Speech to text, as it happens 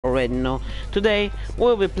already know, today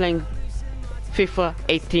we'll be playing FIFA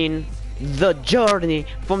 18, the journey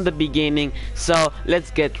from the beginning. So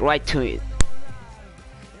let's get right to it.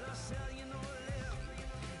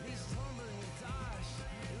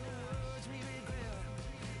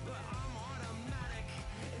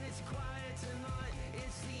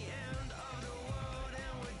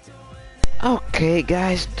 Okay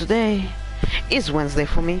guys, today is Wednesday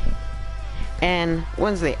for me, and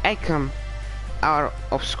Wednesday I come out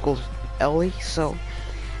of school early, so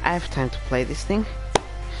I have time to play this thing.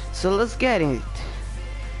 So let's get in it.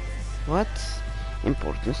 What?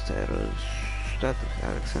 Important status. Status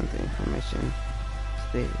Alexander information.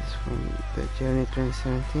 Status from the journey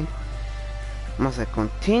 2017. Must I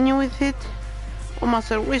continue with it? Or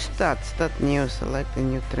must I restart? Start new, select a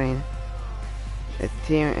new train. A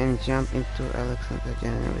team and jump into Alexander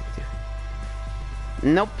journey with you.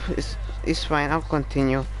 Nope, it's fine. I'll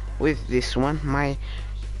continue with this one.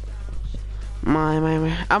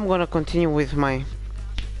 I'm gonna continue with my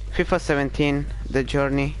FIFA 17, the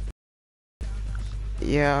journey.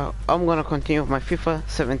 Yeah, I'm gonna continue with my FIFA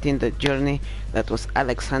 17, the journey. That was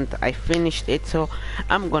Alexander. I finished it, so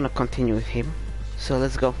I'm gonna continue with him. So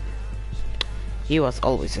let's go. He was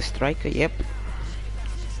always a striker. Yep.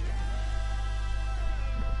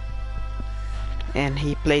 And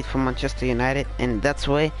he played for Manchester United, and that's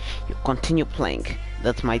why you continue playing.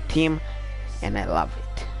 That's my team, and I love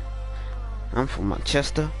it. I'm from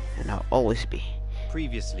Manchester, and I'll always be.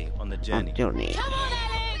 Previously on the journey. Come on,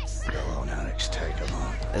 Alex! Go on, Alex, take him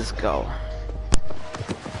on. Let's go.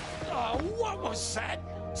 Oh, what was that?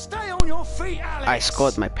 Stay on your feet, Alex! I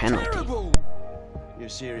scored my penalty. Terrible! You're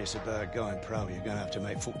serious about going pro, you're going to have to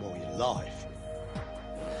make football your life.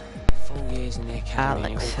 4 years in the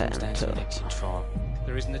academy, Alex it all comes down to election trial.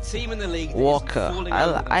 There isn't a team in the league that Walker. isn't falling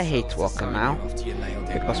over I hate themselves to Walker sign now you after you nailed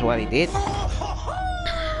it. because what he did.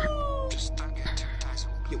 Just don't get too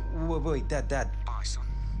dazzled. Wait, Dad. Bye, son.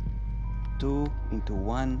 2 into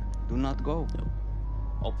 1, do not go.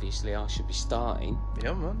 Obviously, I should be starting.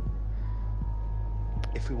 Yeah, man.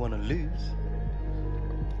 If we want to lose.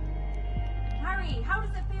 Harry, how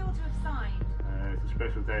does it feel to have signed? It's a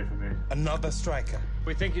special day for me. Another striker.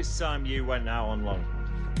 We think it's time you went out on loan.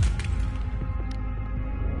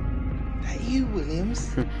 That you,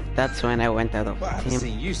 Williams? That's when I went out of Well, I the haven't team.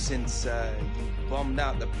 seen you since you bombed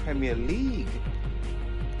out the Premier League.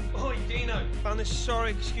 Oi, Dino, found this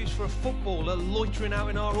sorry excuse for a footballer loitering out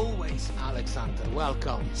in our hallways. Alexander,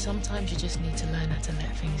 welcome. Sometimes you just need to learn how to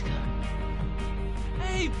let things go.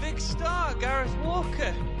 Hey, big star, Gareth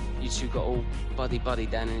Walker. You two got all buddy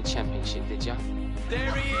down in the championship, did ya?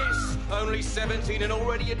 There he is, only 17 and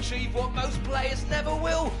already achieved what most players never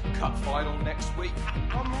will. Cup final next week.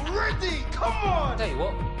 I'm ready, come on! Tell you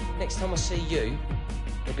what, next time I see you,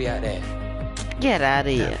 you'll be out there. Get out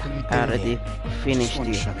of here. I already finished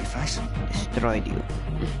you. Shabby face. Destroyed you.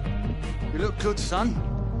 You look good, son.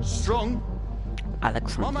 Strong.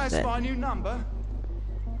 Alexander Mama's dead. my new number.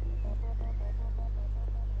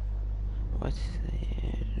 What's the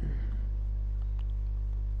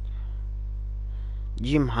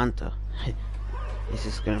Jim Hunter? This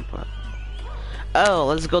is grandpa. Oh,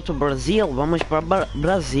 let's go to Brazil. Vamos para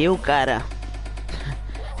Brasil, cara.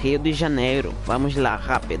 Rio de Janeiro. Vamos lá,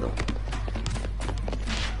 rápido.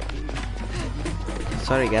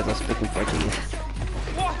 Sorry guys, I'm speaking Portuguese.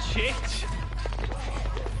 Watch it!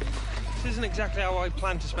 This isn't exactly how I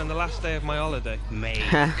planned to spend the last day of my holiday. Mate,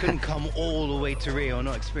 couldn't come all the way to Rio and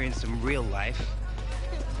not experience some real life.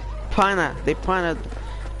 They punted.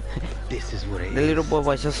 This is what it The is. little boy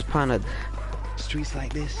was just punted. Streets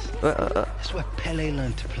like this, that's where Pele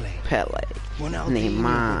learned to play. Pele, Ronaldinho,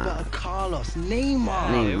 Neymar. Roberto Carlos, Neymar.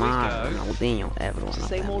 Neymar, Ronaldinho, everyone of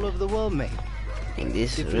Same them. all over the world, mate. In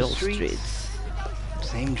these Different real streets. streets.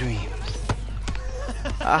 Same dreams.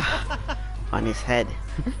 On his head.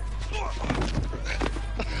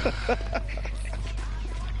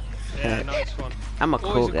 Yeah, nice one. I'm a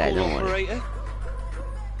cool Always a guy, cool don't worry. operator.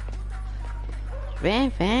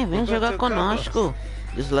 Vem jogar conosco.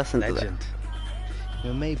 Just listen to that. Legend.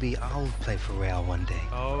 Well, maybe I'll play for Real one day.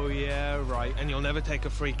 Oh yeah, right. And you'll never take a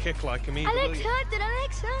free kick like him either, will you?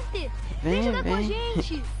 Alex Hunter, Vem, vem jogar com a vem.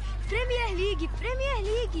 gente. Premier League.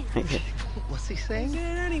 What's he Is saying?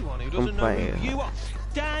 there anyone who doesn't know who you are?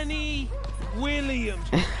 Danny Williams.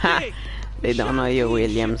 Big, They don't know you, chunky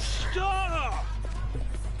Williams. star.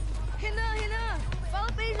 Renan,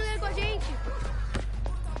 fala pra ele jogar com a gente.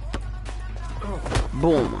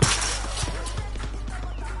 Boom.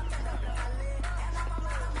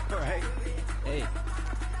 Alright. Hey.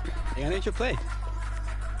 I need to play.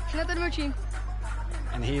 Renan tá no meu time.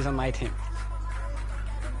 And he's on my team.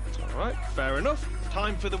 All right, fair enough.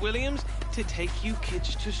 Time for the Williams to take you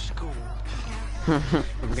kids to school.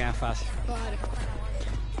 I'm going fast.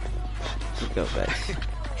 Go guys.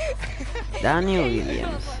 Daniel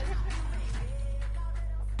Williams.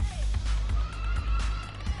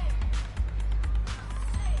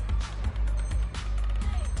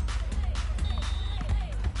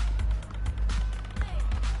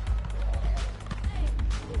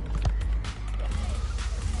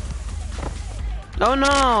 Oh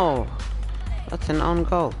no! That's an own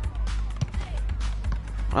goal.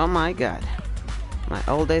 Oh my god. My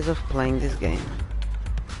old days of playing this game.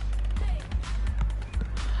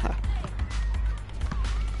 Huh.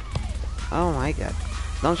 Oh my god.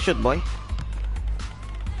 Don't shoot, boy.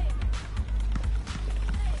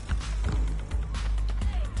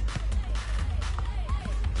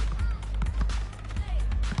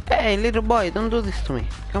 Hey, little boy, don't do this to me.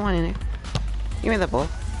 Come on in here. Give me the ball.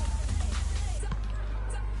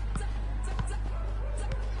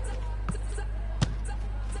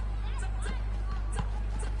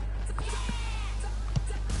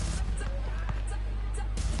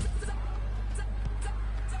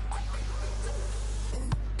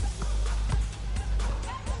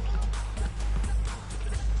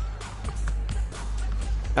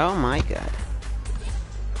 Oh my god.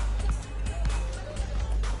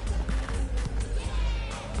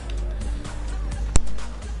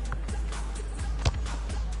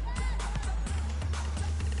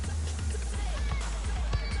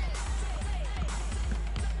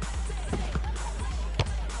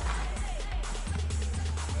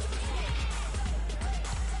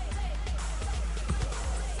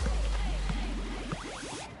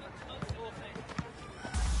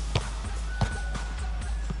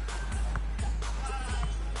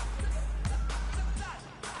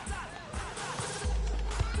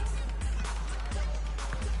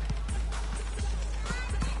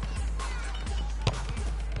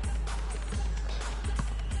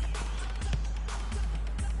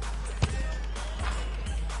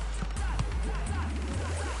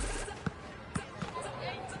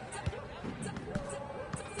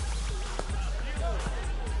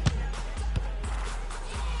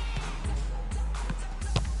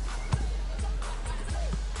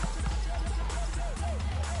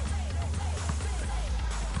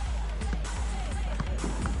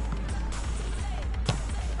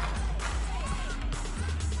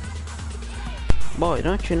 Boy,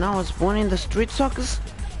 don't you know I was born in the street suckers?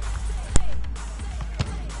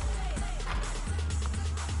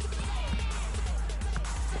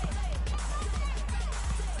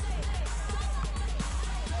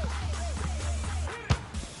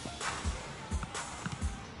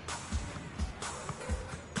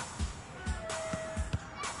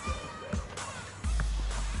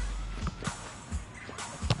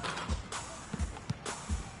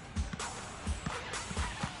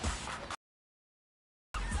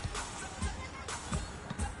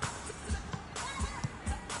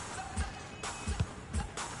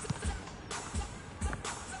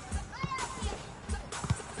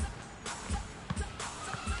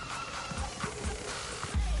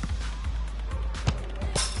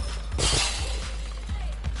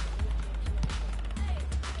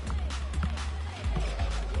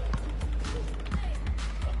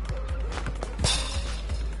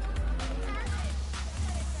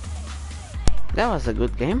 That was a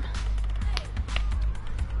good game.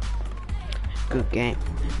 Good game.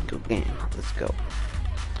 Good game. Let's go.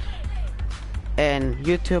 And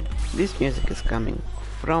YouTube, this music is coming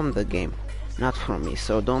from the game, not from me,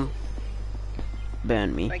 so don't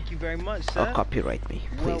ban me. Thank you very much, sir. Or copyright me,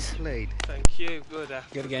 please. Well played. Thank you. Good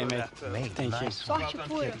effort. Good game, mate. Mate, Thank you. nice. Well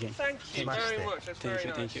done. Thank you very much. That's very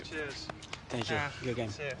nice. Thank you. Cheers. Thank you. Good game.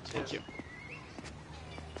 Cheers. Thank you.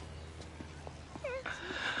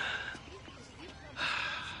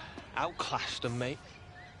 Outclassed them, mate.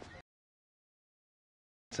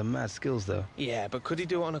 Some mad skills, though. Yeah, but could he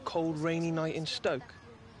do it on a cold, rainy night in Stoke?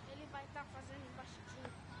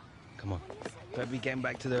 Come on. Better be getting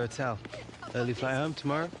back to the hotel. Early flight home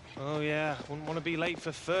tomorrow? Oh, yeah. Wouldn't want to be late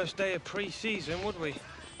for first day of pre-season, would we?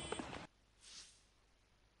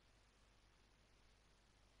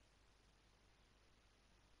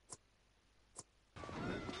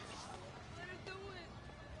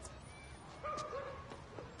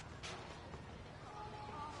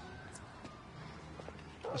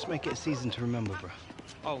 Let's make it a season to remember, bro.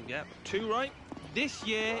 Oh, yeah. 2 right. This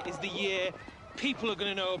year is the year people are going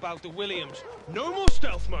to know about the Williams. No more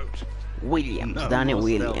stealth mode. Williams, No Danny more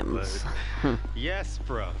stealth Williams. Yes,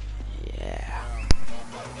 bro. Yeah.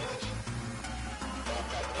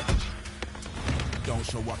 Don't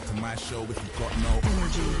show up to my show if you've got no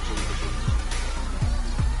energy.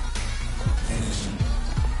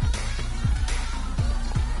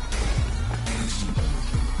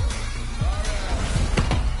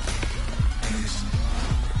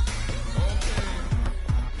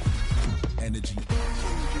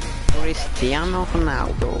 Cristiano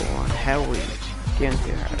Ronaldo, Harry,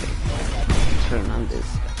 Quentin Harry, Fernandez,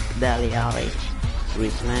 Dali Ali,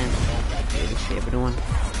 Griezmann, you see everyone.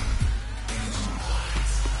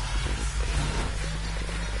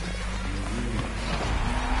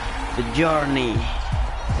 The journey.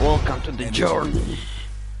 Welcome to the journey.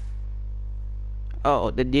 Oh,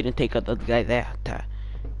 they didn't take out that guy there,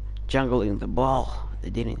 jungling the ball. They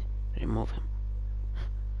didn't remove him.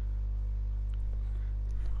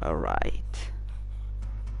 Alright.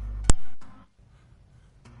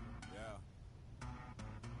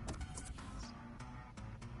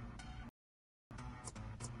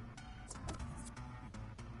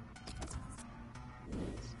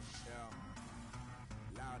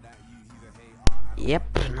 Yep,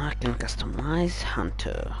 now I can customize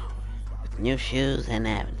Hunter with new shoes and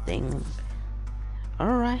everything.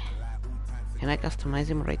 Alright. Can I customize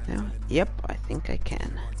him right now? Yep, I think I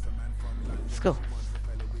can. Let's go.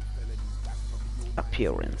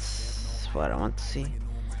 Appearance. What I want to see.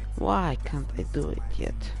 Why can't I do it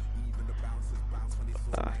yet?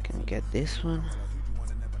 I can get this one.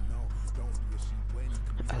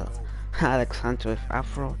 Alex Hunter with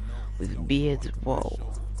afro, with beard. Whoa.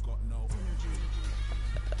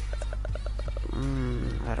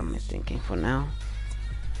 What am I thinking for now?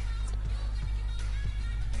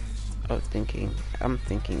 I'm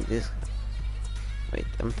thinking this. Wait,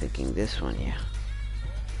 I'm thinking this one, yeah.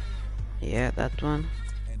 Yeah, that one.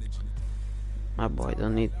 My boy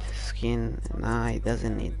don't need skin. Nah, he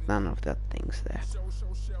doesn't need none of that things there.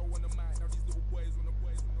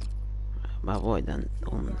 My boy don't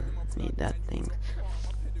need that thing.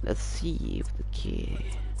 Let's see if the key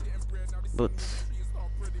boots.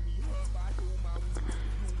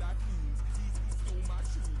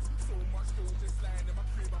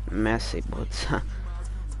 Messy boots.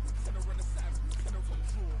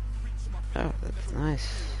 Oh, that's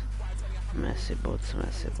nice. Messy boots,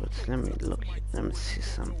 messy boots. Let me look. Let me see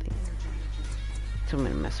something. Too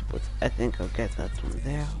many messy boots. I think I'll get that one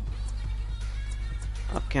there.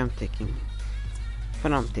 Okay, I'm taking.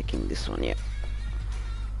 But I'm taking this one, yeah.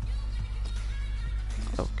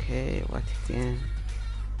 Okay, what again?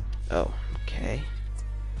 Oh, okay.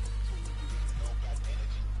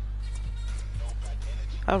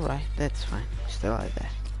 Alright, that's fine. Still like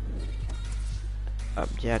that.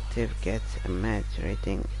 Objective gets a match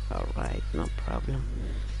rating. Alright, no problem.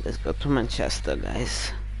 Let's go to Manchester,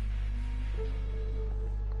 guys.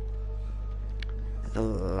 The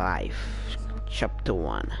Life, Chapter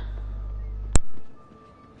 1.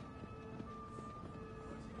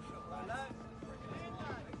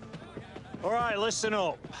 Alright, listen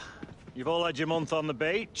up. You've all had your month on the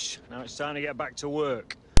beach. Now it's time to get back to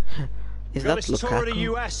work. Is that this tour of the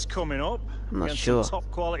Lukaku? US coming up? I'm not against sure. some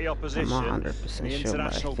top quality opposition. I'm not 100% in the sure, but I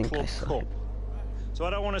International think I Club saw Cup. him. So I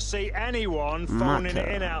don't want to see anyone phoning it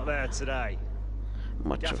in out there today.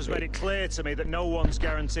 Gaff has made it clear to me that no one's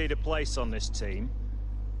guaranteed a place on this team.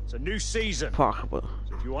 It's a new season. Possible.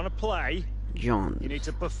 So if you want to play, John. you need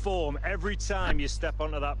to perform every time you step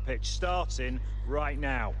onto that pitch, starting right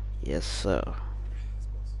now. Yes, sir.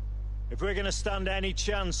 If we're going to stand any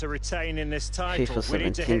chance of retaining this title, FIFA we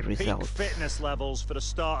need to hit results. peak fitness levels for the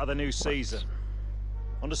start of the new season.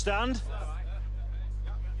 Understand?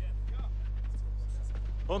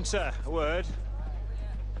 Hunter, a word.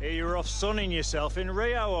 Here you were off sunning yourself in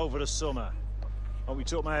Rio over the summer. Hope you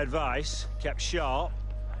took my advice, kept sharp,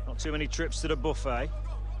 not too many trips to the buffet,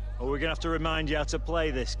 or we're going to have to remind you how to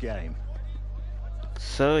play this game.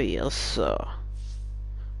 So, yes, sir.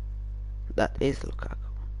 That is Lukaku.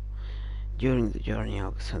 During the journey,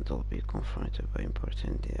 Alexander will be confronted by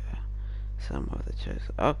important some of the choices.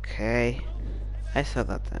 Okay, I saw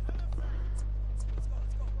that.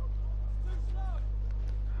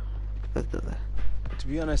 Let's do that. To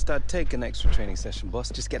be honest, I'd take an extra training session, boss.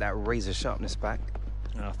 Just get that razor sharpness back.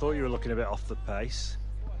 I thought you were looking a bit off the pace.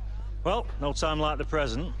 Well, no time like the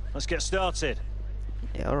present. Let's get started.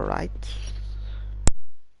 Yeah, all right.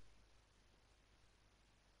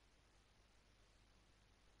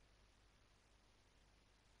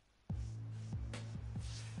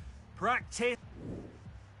 Practice.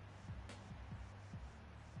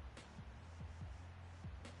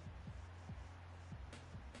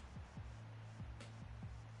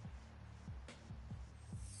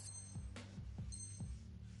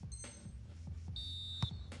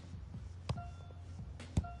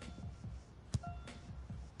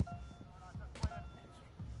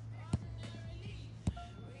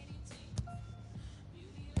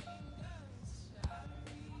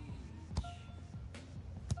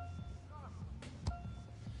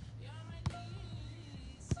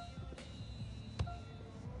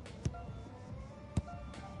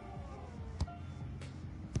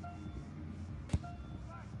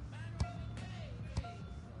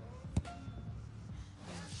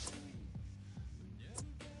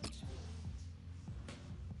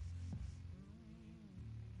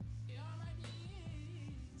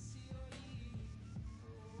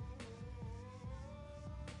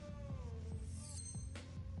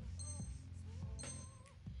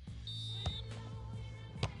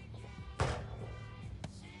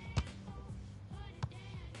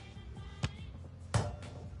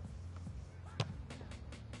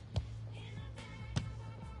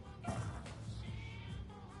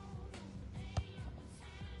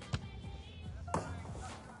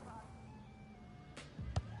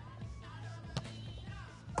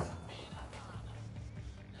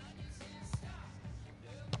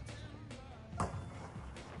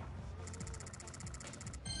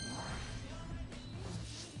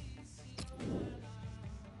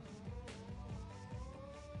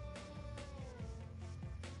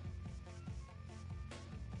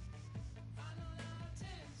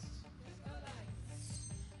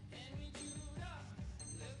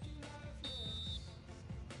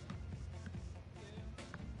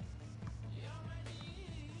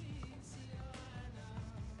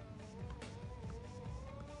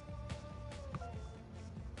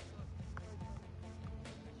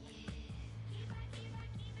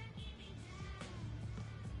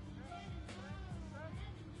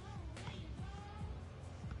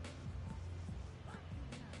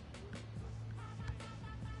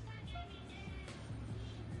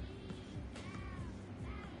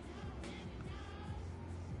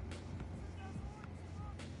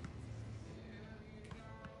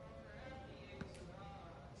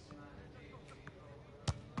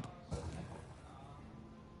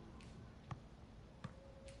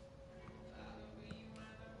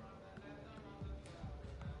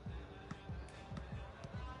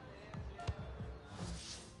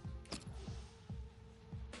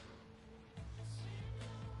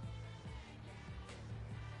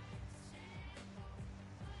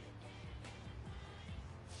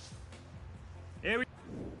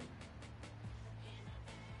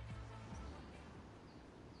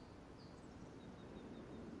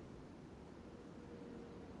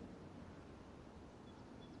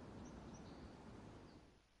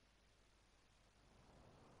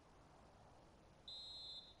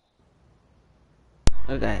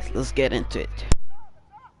 Oh, guys, let's get into it.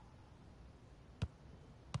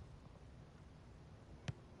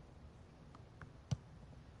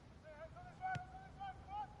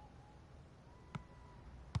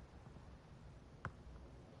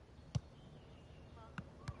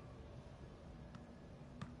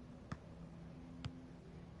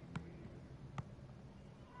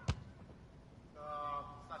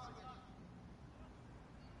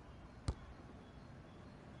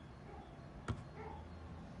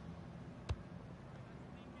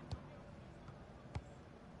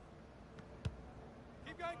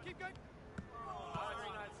 Keep going.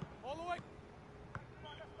 All the way.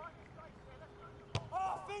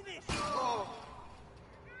 Oh, finish! Oh.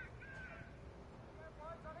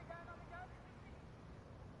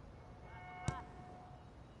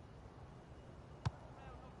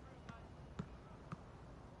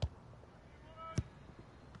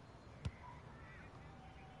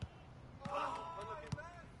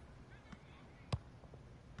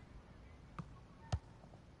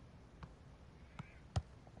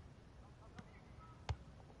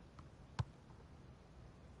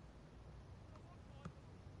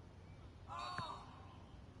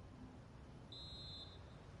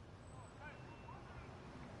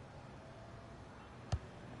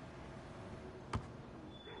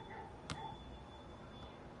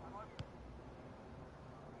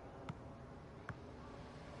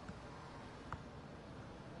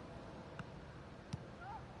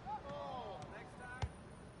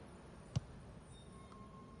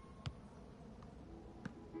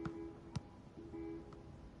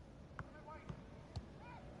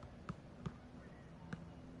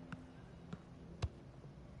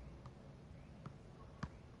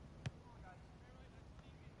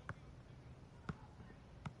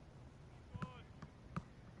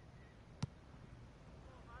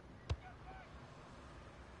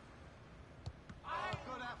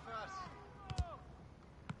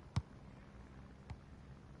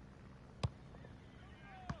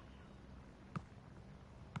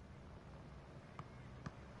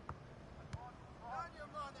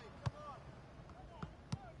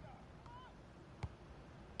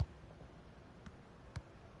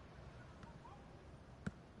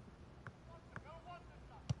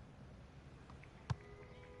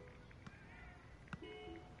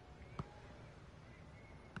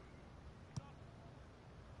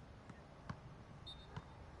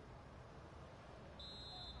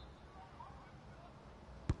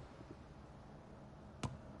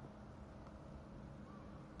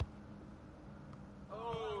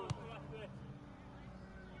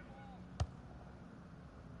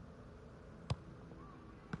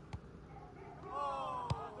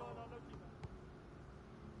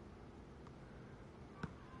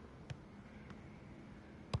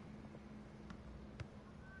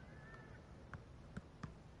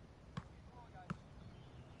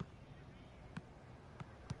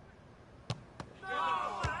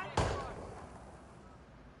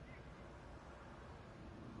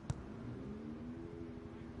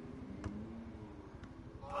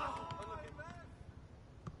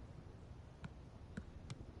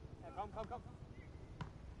 Come. Out.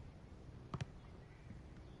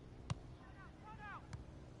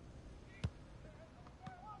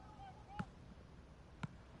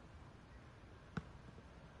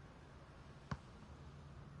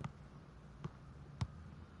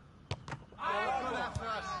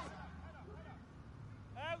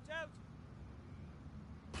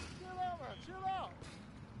 Chill out.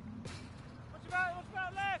 What's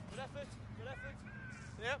about left? Good effort.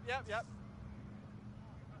 Yep.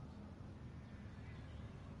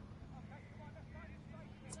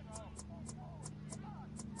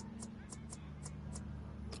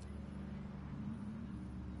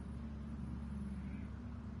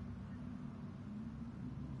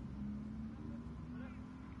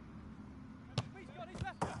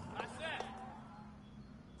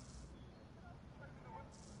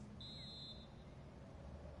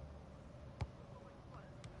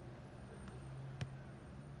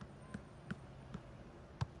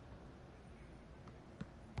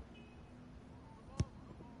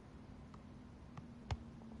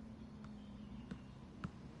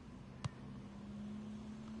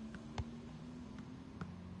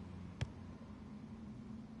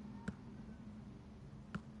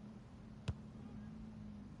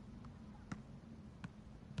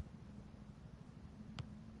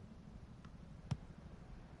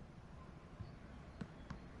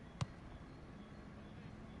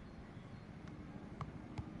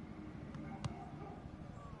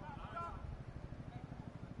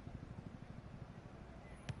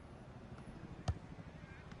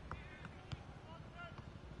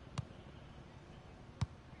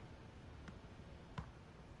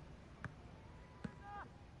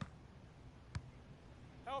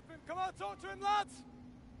 help him. Come on, talk to him, lads.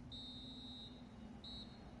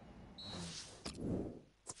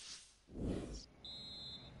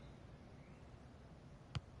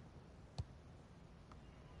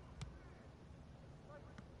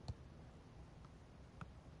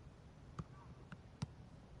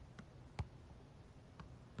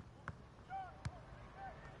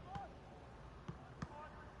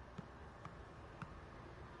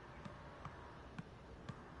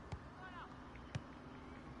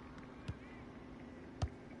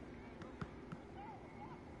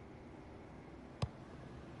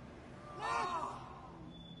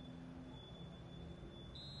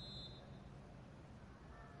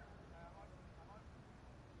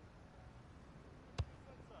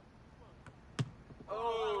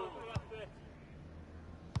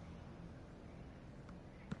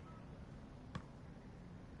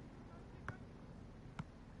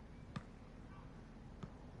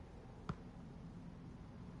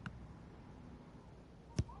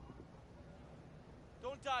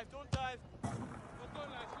 Don't dive, don't dive. Well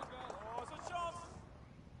done, lads, good goal. Oh, it's a chance.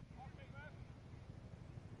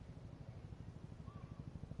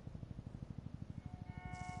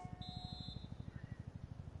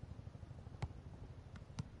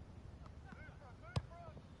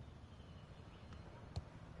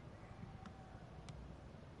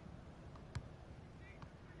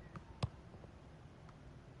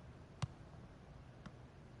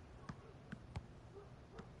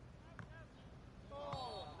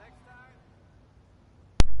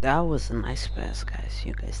 That was a nice pass, guys.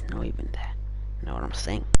 You guys know even that. Know what I'm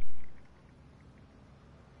saying?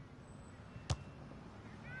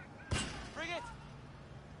 Bring it.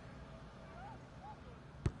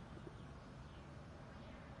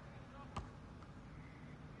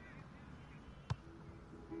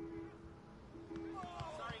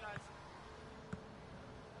 Sorry, lads.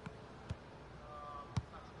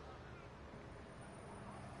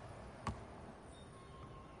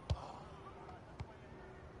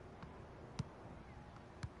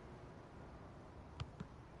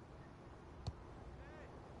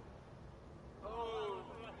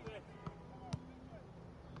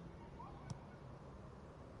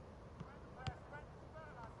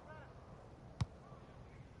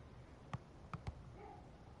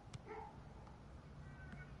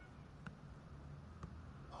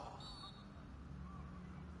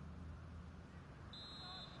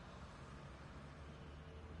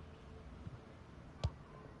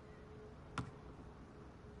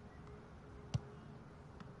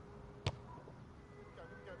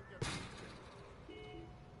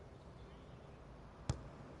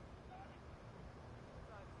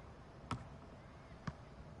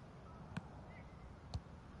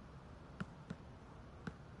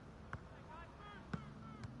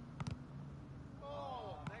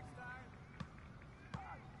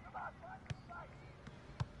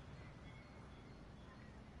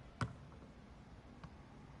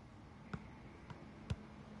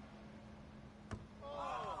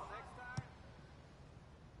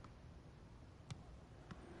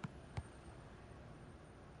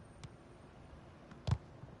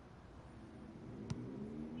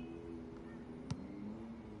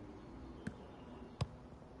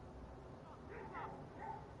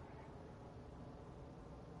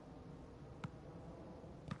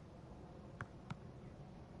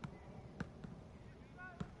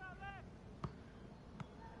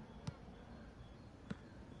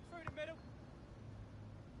 Through the middle.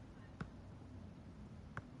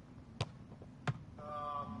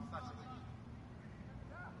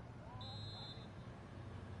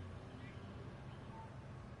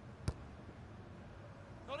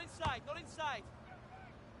 Not inside, not inside.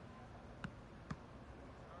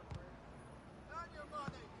 Earn your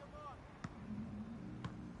money, come on.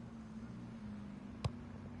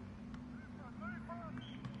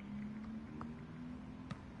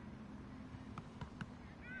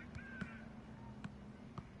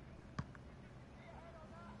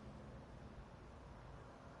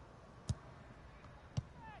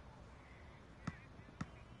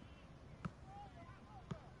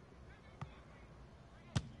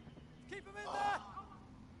 Keep him in there!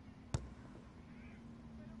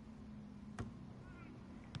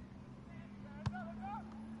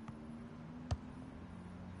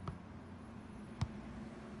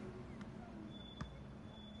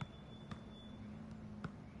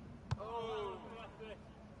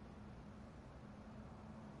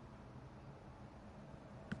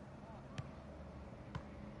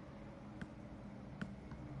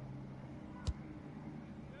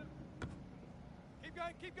 Keep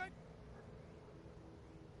going, keep going.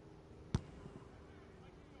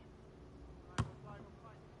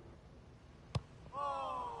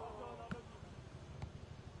 Oh!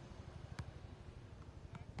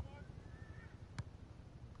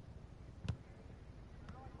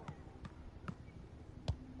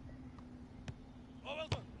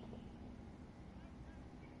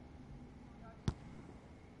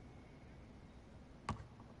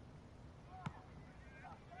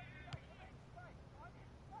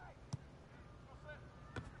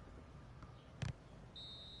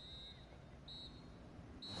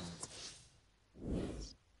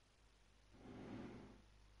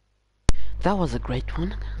 That was a great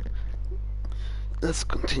one. Let's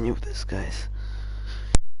continue with this, guys.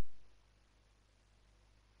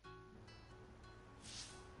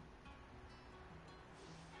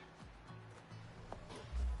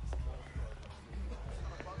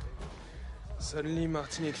 Suddenly,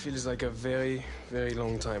 Martinique feels like a very, very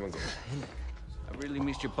long time ago. I really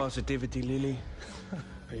missed your positivity, Lily.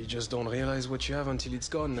 You just don't realize what you have until it's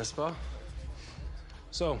gone, n'est-ce pas?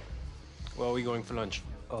 So, where are we going for lunch?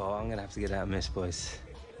 Oh, I'm gonna have to get out, miss, boys.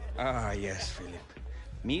 Ah, yes, Philip.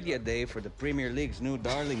 Media day for the Premier League's new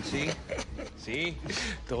darling, see? See?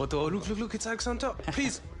 Toto, look, it's Alex Hunter.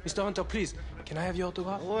 Please, Mr. Hunter, please. Can I have your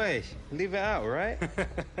autograph? Wait, leave it out, right?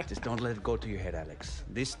 Just don't let it go to your head, Alex.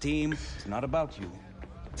 This team is not about you.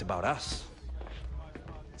 It's about us.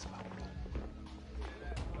 It's about...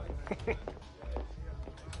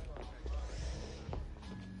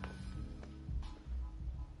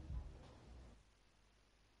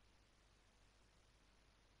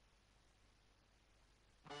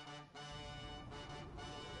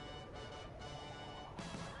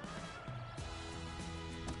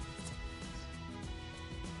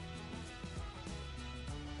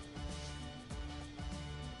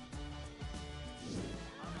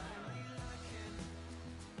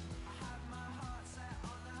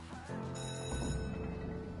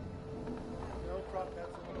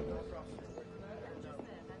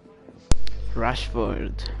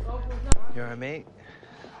 Rashford. You alright, mate?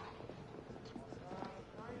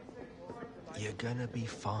 You're gonna be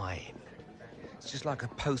fine. It's just like a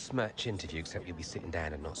post-match interview, except you'll be sitting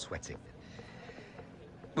down and not sweating.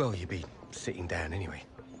 Well, you'll be sitting down anyway.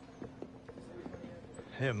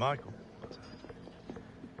 Here, Michael.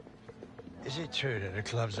 Is it true that the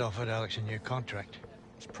club's offered Alex a new contract?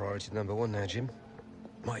 It's priority number one now, Jim.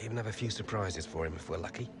 Might even have a few surprises for him if we're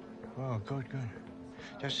lucky. Oh, good.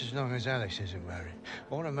 Just as long as Alex isn't worried.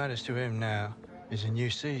 All that matters to him now is a new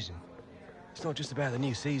season. It's not just about the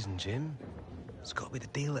new season, Jim. It's got to be the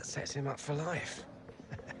deal that sets him up for life.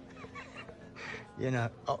 You know,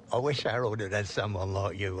 I wish Harold had someone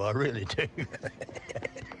like you. I really do.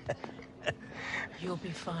 You'll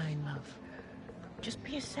be fine, love. Just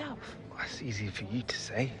be yourself. That's easy for you to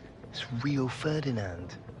say. It's real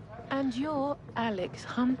Ferdinand. And you're Alex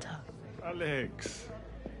Hunter. Alex.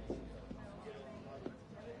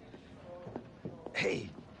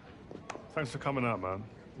 Hey. Thanks for coming out, man.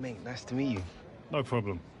 Mate, nice to meet you. No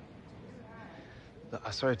problem. Look,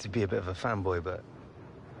 I'm sorry to be a bit of a fanboy, but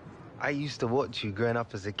I used to watch you growing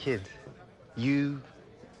up as a kid. You,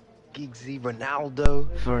 Giggsy, Ronaldo.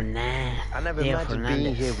 Fernand. I never imagined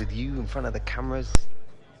being here with you in front of the cameras.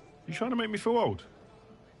 You trying to make me feel old?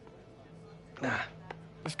 Nah.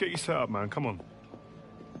 Let's get you set up, man. Come on.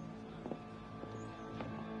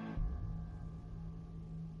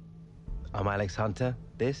 I'm Alex Hunter.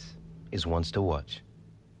 This is Once to Watch.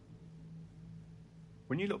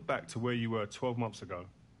 When you look back to where you were 12 months ago,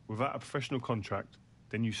 without a professional contract,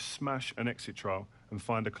 then you smash an exit trial and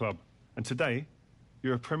find a club. And today,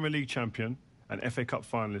 you're a Premier League champion and FA Cup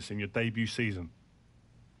finalist in your debut season.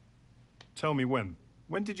 Tell me when.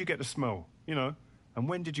 When did you get the smell, you know? And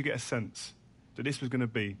when did you get a sense that this was going to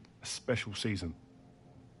be a special season?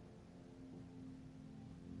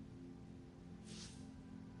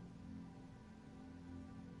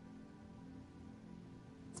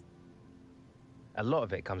 A lot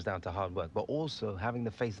of it comes down to hard work, but also having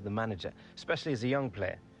the face of the manager, especially as a young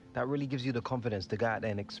player. That really gives you the confidence to go out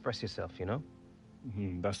there and express yourself, you know?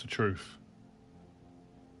 That's the truth.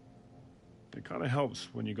 It kind of helps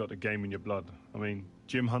when you got the game in your blood. I mean,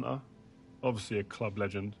 Jim Hunter, obviously a club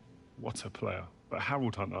legend. What a player. But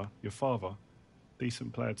Harold Hunter, your father,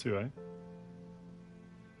 decent player too, eh?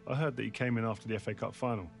 I heard that he came in after the FA Cup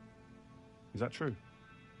final. Is that true?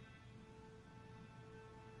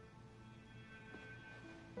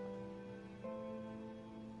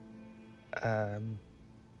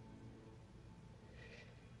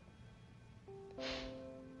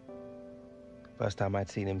 First time I'd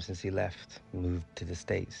seen him since he left, moved to the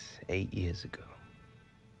States 8 years ago.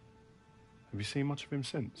 Have you seen much of him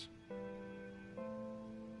since?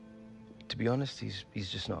 To be honest, he's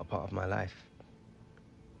just not a part of my life.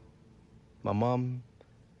 My mom,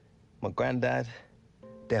 my granddad,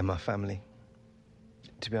 they're my family.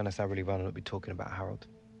 To be honest, I really rather not be talking about Harold.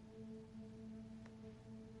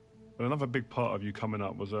 But another big part of you coming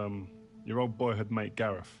up was your old boyhood mate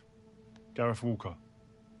Gareth. Gareth Walker.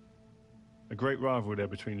 A great rivalry there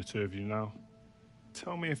between the two of you now.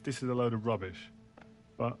 Tell me if this is a load of rubbish,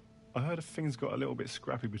 but I heard things got a little bit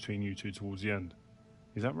scrappy between you two towards the end.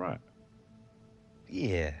 Is that right?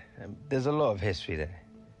 Yeah, there's a lot of history there.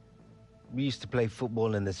 We used to play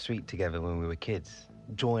football in the street together when we were kids,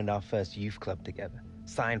 joined our first youth club together,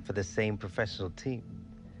 signed for the same professional team.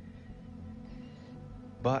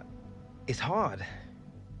 But it's hard.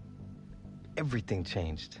 Everything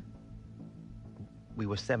changed. We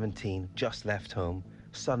were 17, just left home.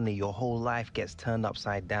 Suddenly your whole life gets turned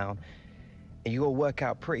upside down, and you gotta work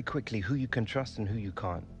out pretty quickly who you can trust and who you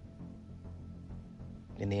can't.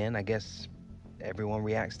 In the end, I guess everyone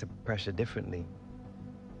reacts to pressure differently.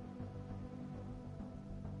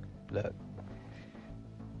 Look,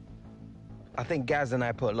 I think Gaz and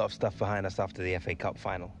I put a lot of stuff behind us after the FA Cup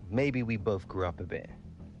final. Maybe we both grew up a bit.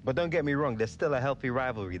 But don't get me wrong, there's still a healthy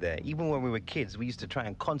rivalry there. Even when we were kids, we used to try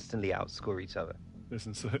and constantly outscore each other.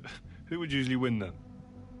 Listen, so who would usually win then?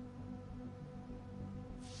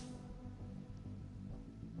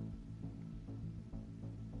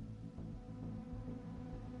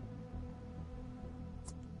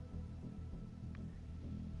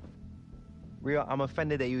 Rio, I'm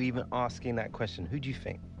offended that you're even asking that question. Who do you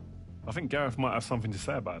think? I think Gareth might have something to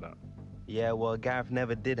say about that. Yeah, well, Gareth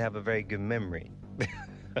never did have a very good memory.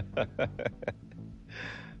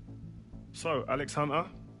 So, Alex Hunter,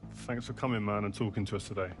 thanks for coming, man, and talking to us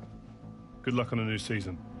today. Good luck on the new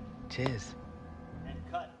season. Cheers.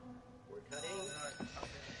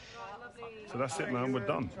 So that's it, man. We're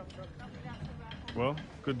done. Well,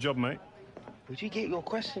 good job, mate. Where'd you get your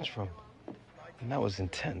questions from? And that was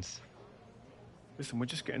intense. Listen, we're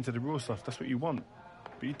just getting to the real stuff. That's what you want.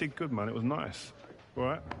 But you did good, man. It was nice. All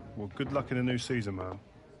right? Well, good luck in the new season, man.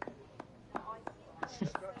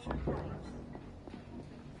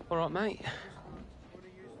 All right, mate.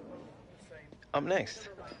 Up next.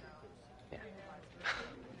 Yeah.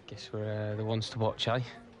 Guess we're the ones to watch, eh?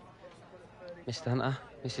 Mr. Hunter,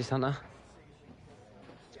 Mrs. Hunter.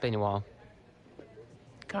 It's been a while.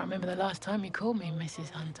 Can't remember the last time you called me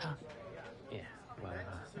Mrs. Hunter. Yeah, well,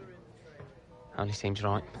 only seems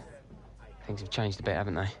right. Things have changed a bit,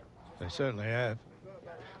 haven't they? They certainly have.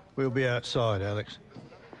 We'll be outside, Alex.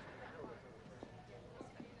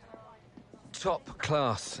 Top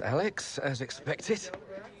class, Alex, as expected.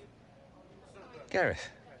 Gareth,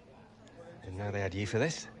 didn't know they had you for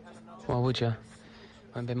this. Why would you?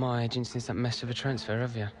 Won't be my agent since that mess of a transfer,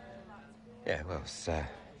 have you? Yeah, well, it's,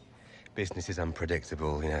 business is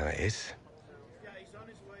unpredictable, you know it is.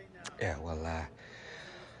 Yeah, well,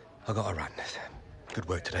 I got to run. Good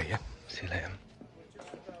work today, yeah? See you later.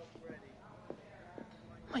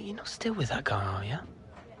 Mate, you're not still with that guy, are you?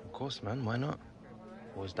 Of course, man, why not?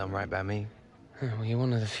 Always done right by me. Well, you're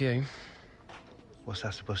one of the few. What's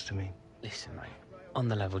that supposed to mean? Listen, mate, on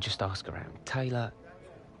the level, just ask around. Taylor,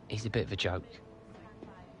 he's a bit of a joke.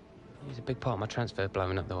 He was a big part of my transfer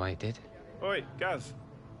blowing up the way it did. Oi, Gaz,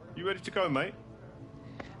 you ready to go, mate?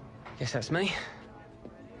 Guess that's me.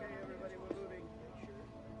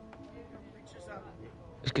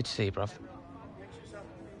 It's good to see you, bruv.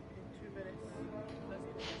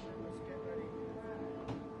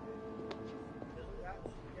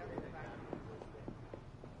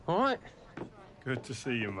 All right. Good to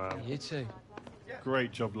see you, man. You too.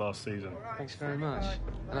 Great job last season. Thanks very much.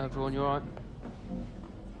 Hello, everyone. You all right?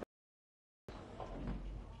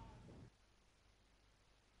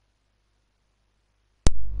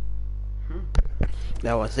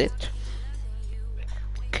 That was it.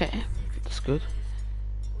 Okay, that's good.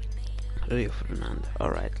 Rio Fernando.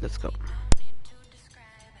 Alright, let's go.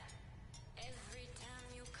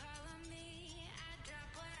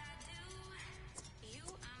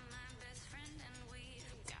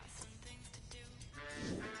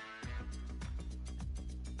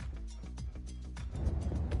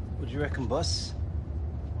 What do you reckon, boss?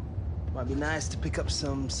 Might be nice to pick up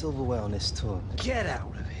some silverware on this tour. Get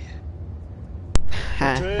out of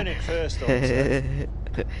here. Turn it first, officer.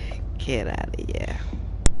 Get out of here.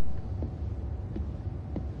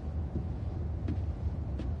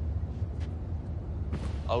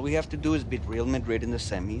 All we have to do is beat Real Madrid in the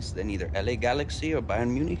semis, then either LA Galaxy or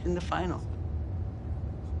Bayern Munich in the final.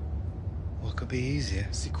 What could be easier?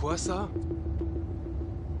 C'est quoi ça?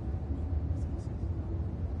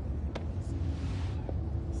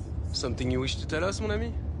 Something you wish to tell us, mon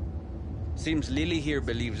ami? Seems Lily here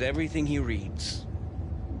believes everything he reads.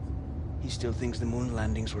 He still thinks the moon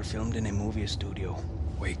landings were filmed in a movie studio.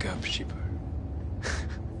 Wake up, shipper.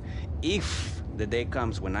 If the day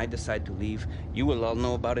comes when I decide to leave, you will all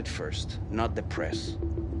know about it first, not the press.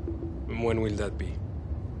 When will that be?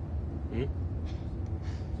 Hmm?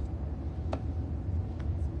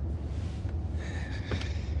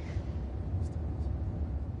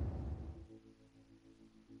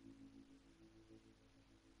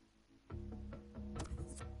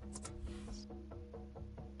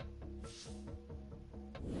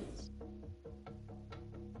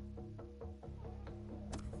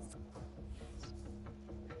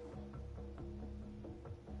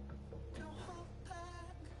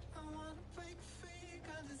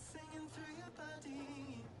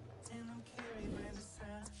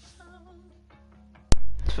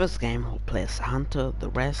 First game we'll play as Hunter, the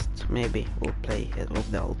rest maybe we'll play with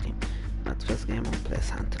the whole team. But first game we'll play as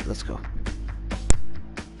Hunter. Let's go.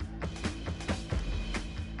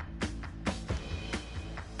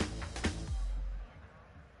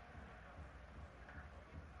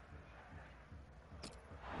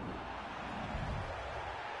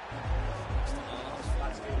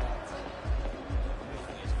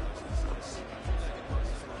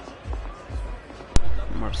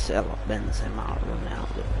 Marcelo, Benzema,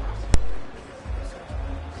 Ronaldo.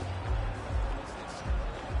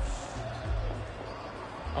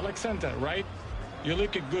 Alexander, right? You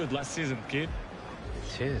looked good last season, kid.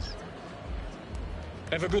 Cheers.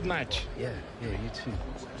 Have a good match. Yeah, you too.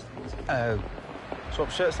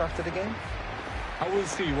 Swap shirts after the game? I will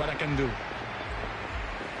see what I can do.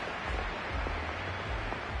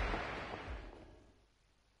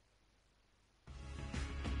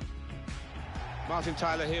 Martin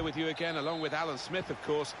Tyler here with you again, along with Alan Smith, of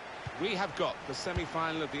course. We have got the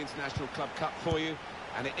semi-final of the International Club Cup for you,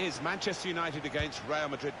 and it is Manchester United against Real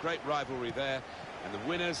Madrid. Great rivalry there, and the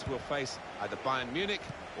winners will face either Bayern Munich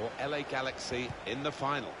or LA Galaxy in the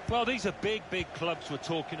final. Well, these are big clubs we're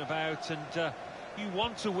talking about, and you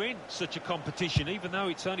want to win such a competition, even though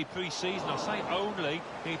it's only pre-season. I'll say only.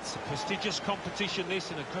 It's a prestigious competition,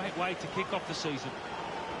 this, and a great way to kick off the season.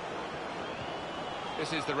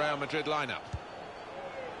 This is the Real Madrid lineup.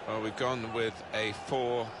 Well, we've gone with a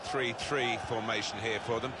 4-3-3 formation here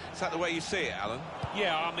for them. Is that the way you see it, Alan?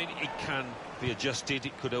 Yeah, I mean, it can be adjusted.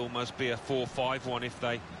 It could almost be a 4-5-1 if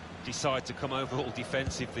they decide to come over all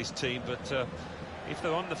defensive, this team. But if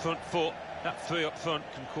they're on the front foot, that three up front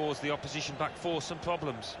can cause the opposition back four some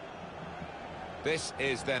problems. This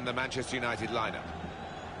is then the Manchester United lineup.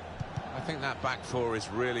 I think that back four is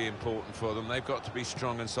really important for them. They've got to be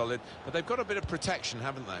strong and solid, but they've got a bit of protection,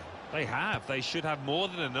 haven't they? They have. They should have more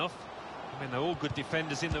than enough. I mean, they're all good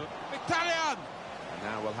defenders in the... Italian!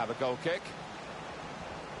 Now we'll have a goal kick.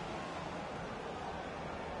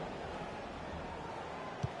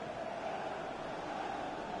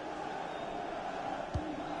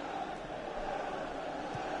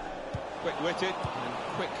 Quick-witted and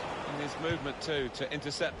quick in his movement too to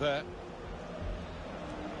intercept there.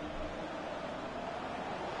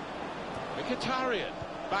 Mkhitaryan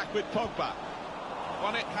back with Pogba.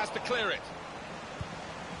 On it, has to clear it.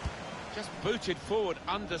 Just booted forward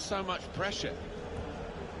under so much pressure.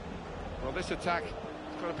 Well, this attack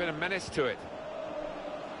has got a bit of menace to it.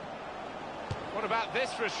 What about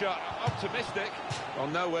this for a shot? Optimistic. Well,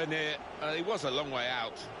 nowhere near. He was a long way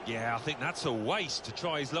out. Yeah, I think that's a waste to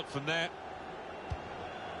try his luck from there.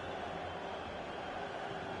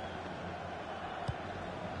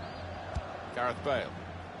 Gareth Bale.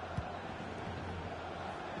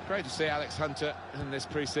 Great to see Alex Hunter in this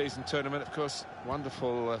pre-season tournament. Of course,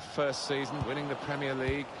 wonderful first season, winning the Premier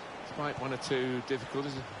League, despite one or two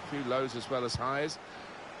difficulties, a few lows as well as highs.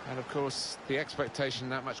 And of course, the expectation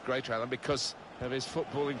that much greater, Alan, because of his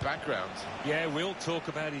footballing background. Yeah, we'll talk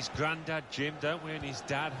about his granddad, Jim, don't we, and his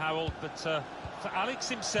dad, Harold. But for Alex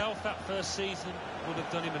himself, that first season would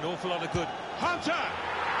have done him an awful lot of good. Hunter!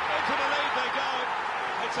 Into the lead they go.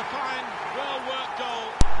 It's a fine, well-worked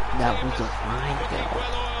goal. That was a fine goal.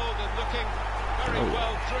 Well-oiled and looking very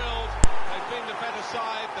well drilled. They've been the better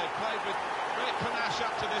side. They've played with great panache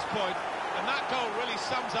up to this point. And that goal really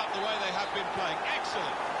sums up the way they have been playing.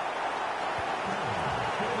 Excellent.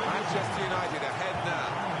 Manchester United ahead now.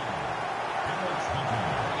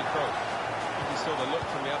 He saw the look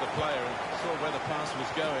from the other player and saw where the pass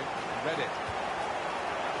was going and read it.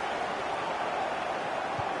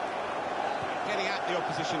 Getting at the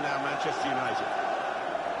opposition now, Manchester United.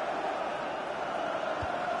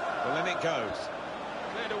 Well, then it goes.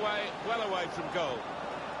 Cleared away, well away from goal.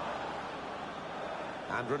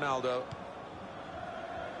 And Ronaldo.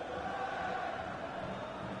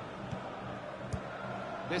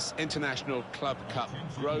 This International Club Cup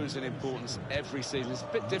grows in importance every season. It's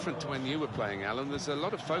a bit different to when you were playing, Alan. There's a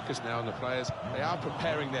lot of focus now on the players. They are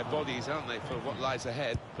preparing their bodies, aren't they, for what lies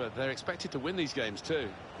ahead. But they're expected to win these games too.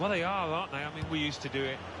 Well, they are, aren't they? I mean, we used to do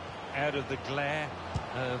it out of the glare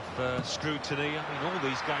of scrutiny. I mean, all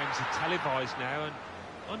these games are televised now, and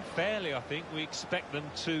unfairly, I think, we expect them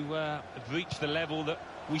to reach the level that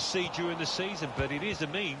we see during the season, but it is a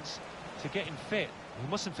means to getting fit. We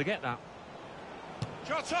mustn't forget that.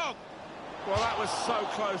 Shot on! Well, that was so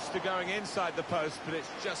close to going inside the post, but it's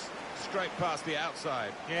just straight past the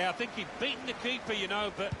outside. Yeah, I think he'd beaten the keeper, you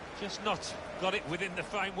know, but just not got it within the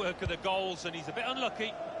framework of the goals, and he's a bit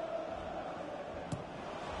unlucky.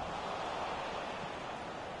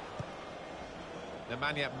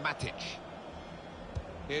 Nemanja Matic.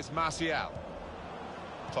 Here's Martial.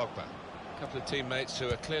 Pogba. A couple of teammates who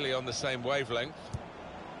are clearly on the same wavelength.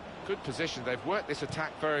 Good position. They've worked this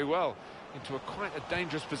attack very well into quite a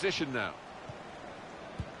dangerous position now.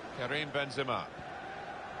 Karim Benzema.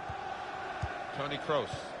 Toni Kroos.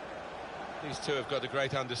 These two have got a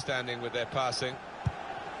great understanding with their passing.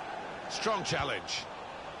 Strong challenge.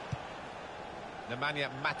 Nemanja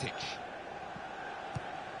Matic.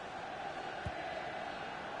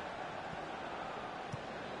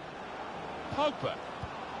 Pogba.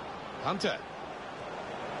 Hunter.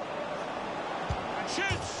 And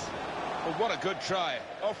shoots! Well, what a good try.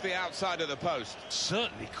 Off the outside of the post.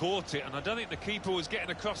 Certainly caught it, and I don't think the keeper was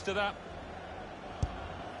getting across to that.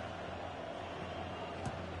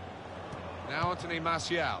 Now Anthony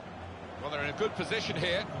Martial. Well, they're in a good position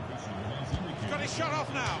here. He's got his shot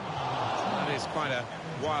off now. That is quite a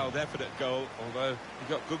wild effort at goal, although he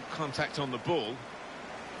got good contact on the ball.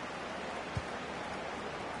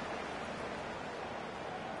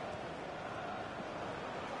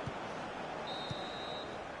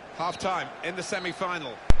 Half-time in the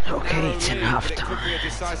semi-final. Okay, it's in half-time. It could be a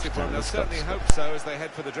decisive one. They'll certainly hope so as they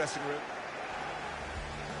head for the dressing room.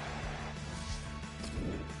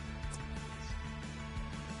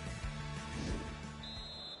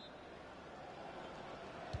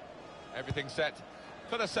 Everything set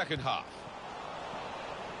for the second half.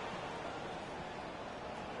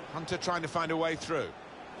 Hunter trying to find a way through.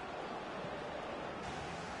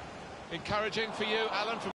 Encouraging for you,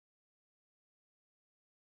 Alan.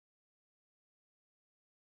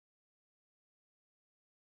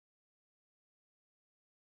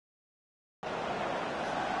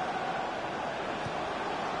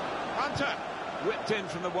 Hunter whipped in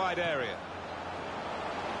from the wide area.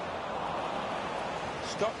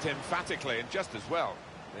 Stopped emphatically and just as well.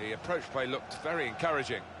 The approach play looked very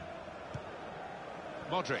encouraging.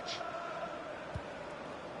 Modric.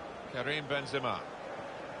 Karim Benzema.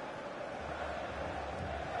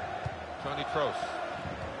 Toni Kroos.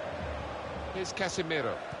 Here's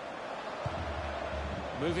Casemiro.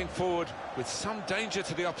 Moving forward with some danger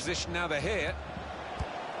to the opposition now they're here.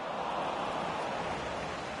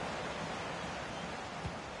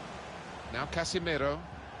 Now Casemiro.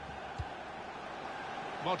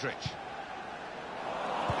 Modric.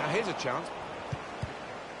 Now here's a chance.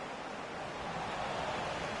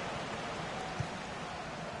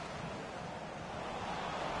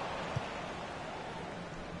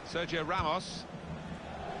 Sergio Ramos.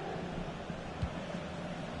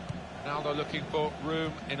 Ronaldo looking for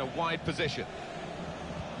room in a wide position.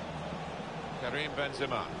 Karim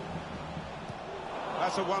Benzema.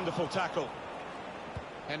 That's a wonderful tackle.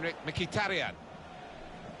 Henrik Mkhitaryan.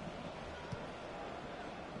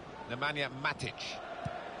 Nemanja Matic.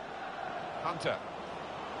 Hunter.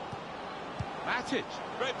 Matic.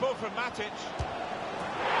 Great ball from Matic.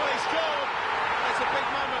 Well, he scored. It's a big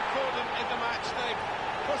moment for them in the match. They've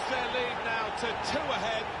pushed their lead now to 2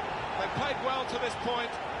 ahead. They've played well to this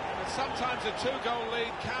point, but sometimes a 2-goal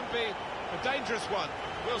lead can be a dangerous one.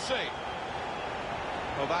 We'll see.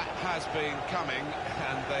 Well, that has been coming,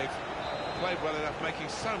 and they've played well enough, making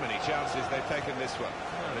so many chances. They've taken this one.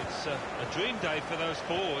 Well, it's a dream day for those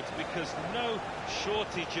forwards because no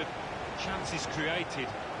shortage of chances created.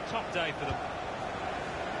 Top day for them.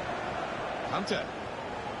 Hunter.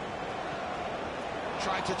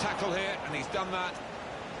 Tried to tackle here, and he's done that.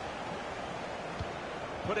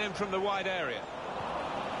 Put in from the wide area.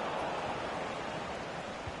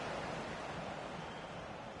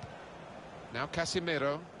 Now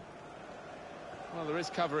Casemiro. Well, there is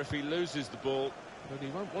cover if he loses the ball, but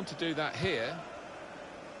he won't want to do that here.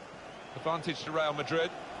 Advantage to Real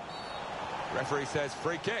Madrid. Referee says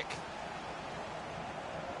free kick.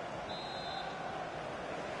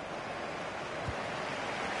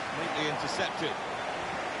 Neatly intercepted.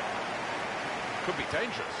 Could be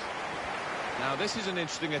dangerous. Now this is an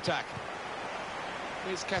interesting attack.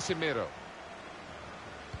 Here's Casemiro.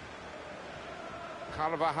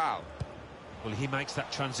 Carvajal. Well, he makes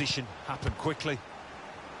that transition happen quickly.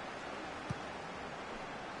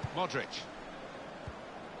 Modric.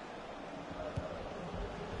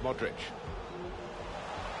 Modric.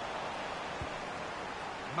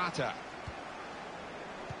 Mata.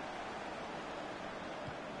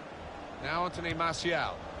 Now Anthony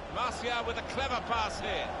Martial. Martial with a clever pass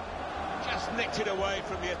here. Just nicked it away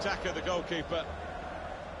from the attacker, the goalkeeper.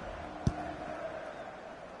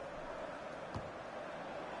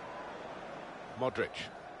 Modric.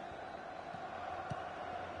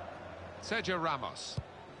 Sergio Ramos.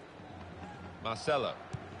 Marcelo.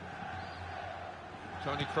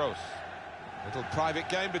 Toni Kroos. Little private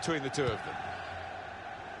game between the two of them.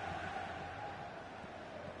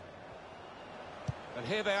 And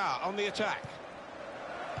here they are on the attack.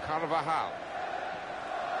 Carvajal.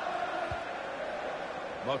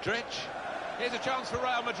 Modric. Here's a chance for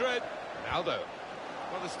Real Madrid. Ronaldo.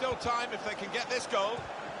 Well, there's still time if they can get this goal.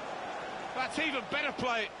 That's even better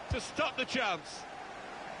play to stop the chance.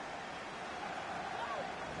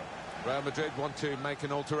 Real Madrid want to make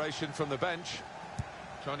an alteration from the bench.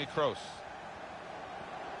 Toni Kroos.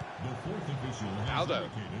 Ronaldo.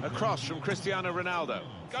 Across from Cristiano Ronaldo.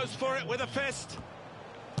 Goes for it with a fist.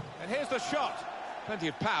 And here's the shot. Plenty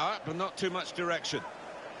of power, but not too much direction.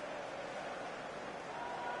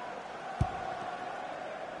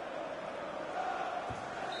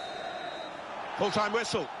 Full-time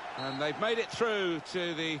whistle. And they've made it through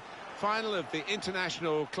to the final of the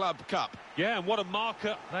International Club Cup. Yeah, and what a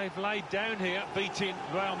marker they've laid down here, beating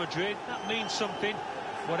Real Madrid. That means something.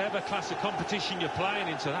 Whatever class of competition you're playing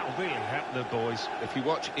into, that will really help the boys. If you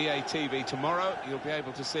watch EA TV tomorrow, you'll be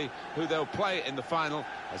able to see who they'll play in the final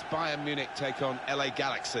as Bayern Munich take on LA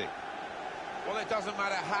Galaxy. Well, it doesn't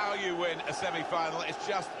matter how you win a semi-final, it's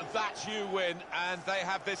just that you win, and they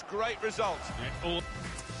have this great result.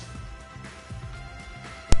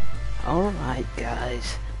 Alright,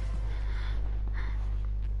 guys.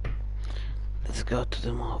 Let's go to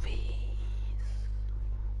the movies.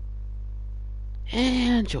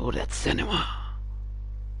 And enjoy that cinema.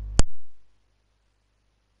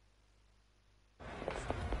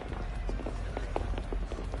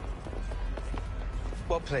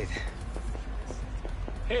 Well played.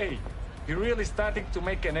 Hey, you're really starting to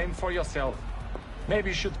make a name for yourself. Maybe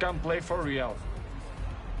you should come play for Real.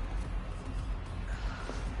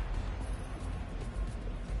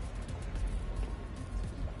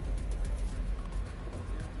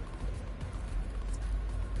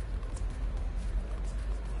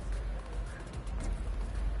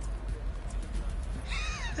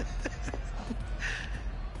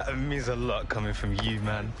 That means a lot coming from you,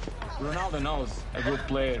 man. Ronaldo knows a good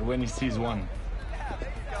player when he sees one.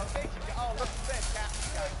 Thank you. Oh, look at this,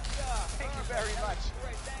 Captain. Thank you very much.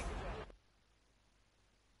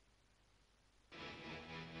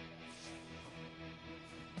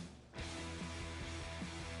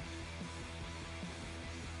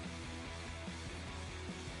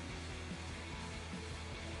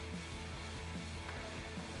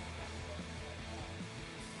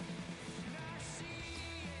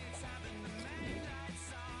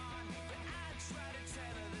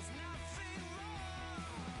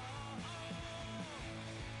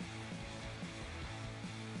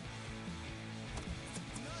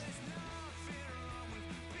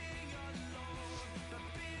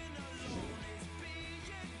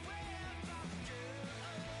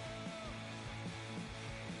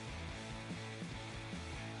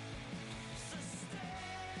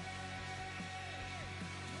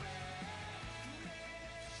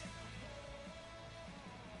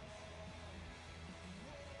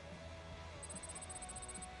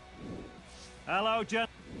 Hello, Jen.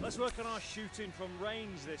 Let's work on our shooting from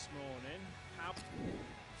range this morning. How...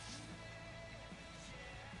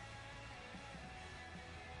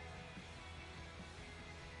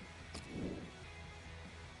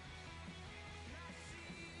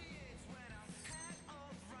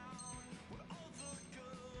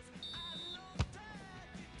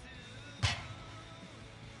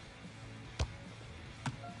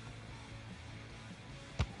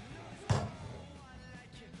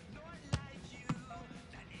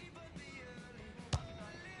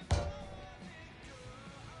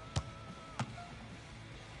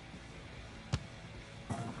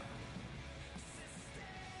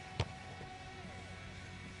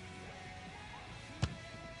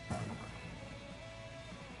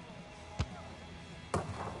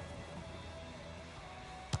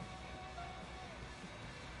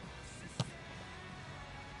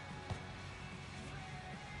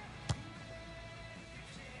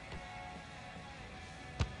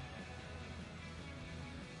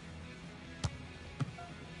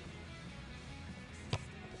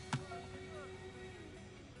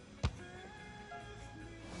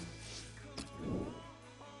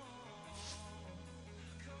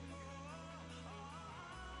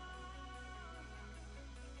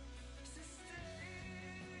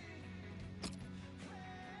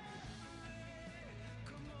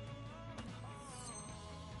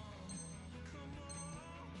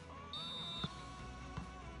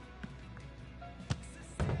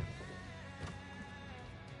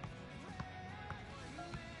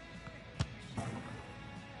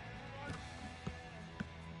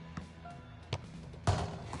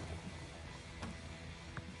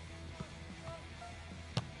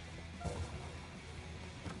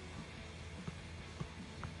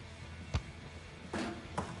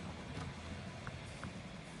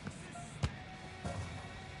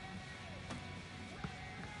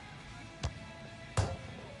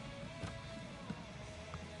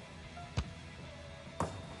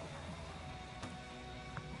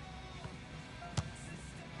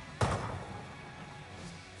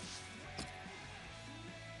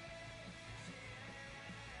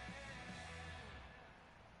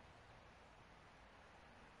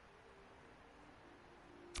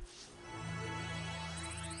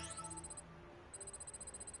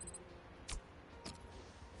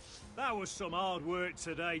 That was some hard work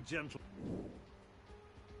today, gentlemen.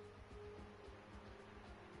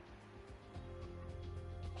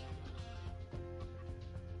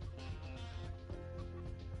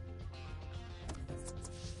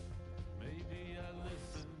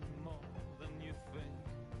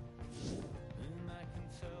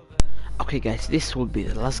 Okay guys, this will be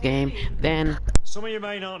the last game, then Some of you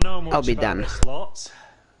may not know much I'll be about done. this lot,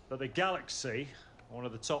 but the Galaxy are one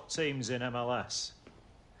of the top teams in MLS.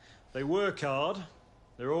 They work hard,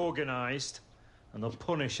 they're organised, and they'll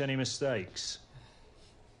punish any mistakes.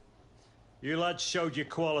 You lads showed your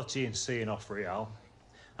quality in seeing off Real.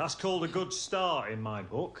 That's called a good start in my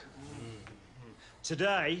book.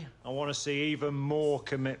 Today, I want to see even more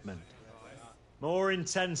commitment, more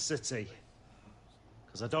intensity.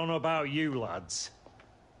 Because I don't know about you lads,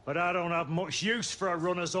 but I don't have much use for a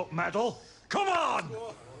runners-up medal. Come on!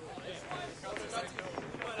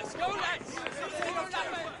 Let's go, lads!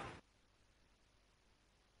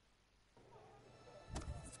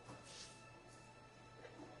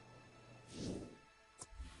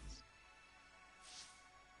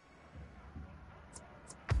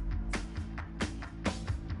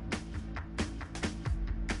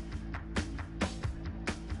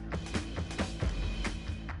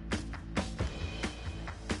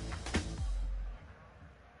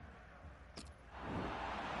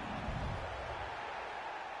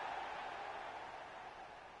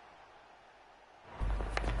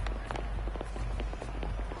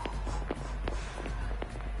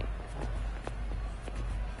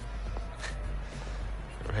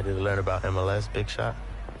 Ready to learn about MLS, Big Shot?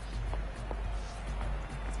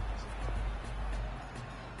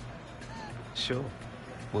 Sure.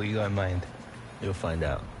 What you got in mind? You'll find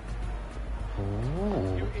out.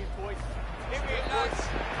 Ooh.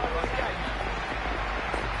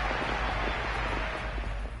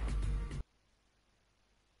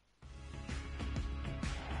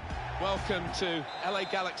 Welcome to LA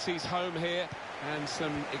Galaxy's home here, and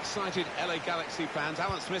some excited LA Galaxy fans.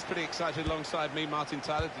 Alan Smith's pretty excited alongside me, Martin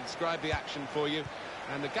Tyler, to describe the action for you.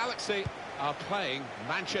 And the Galaxy are playing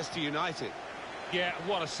Manchester United. Yeah,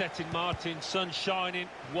 what a setting, Martin. Sun shining.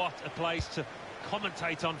 What a place to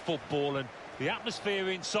commentate on football. And the atmosphere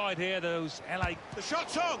inside here, those LA... The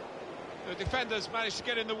shot's on! The defenders managed to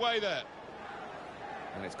get in the way there.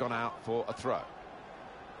 And it's gone out for a throw.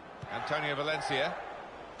 Antonio Valencia.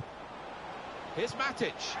 Here's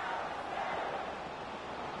Matic.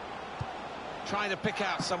 Trying to pick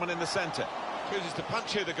out someone in the centre. Chooses to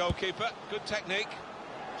punch here, the goalkeeper. Good technique.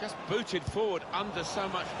 Just booted forward under so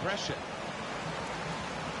much pressure.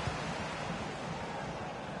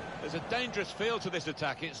 There's a dangerous feel to this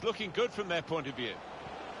attack. It's looking good from their point of view.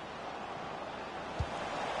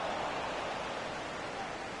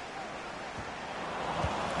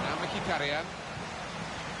 Now Mkhitaryan.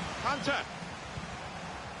 Hunter.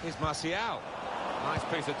 Here's Martial. Nice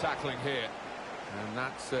piece of tackling here. And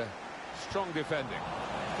that's strong defending.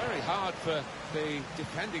 Very hard for the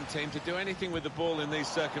defending team to do anything with the ball in these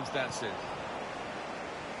circumstances.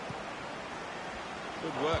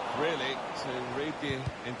 Good work, really, to read the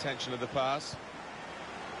intention of the pass.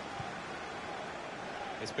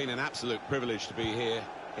 It's been an absolute privilege to be here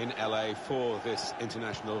in LA for this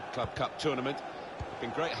International Club Cup tournament. They've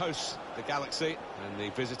been great hosts, the Galaxy, and the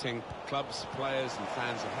visiting clubs, players and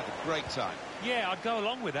fans have had a great time. Yeah, I'd go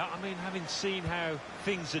along with that. I mean, having seen how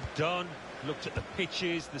things are done, looked at the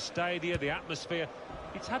pitches, the stadia, the atmosphere,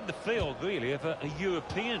 it's had the feel, really, of a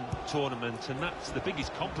European tournament, and that's the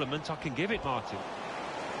biggest compliment I can give it, Martin.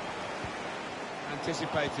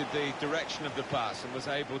 Anticipated the direction of the pass and was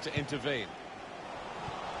able to intervene.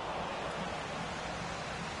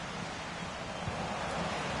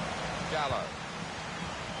 Gallo.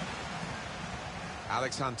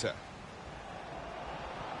 Alex Hunter.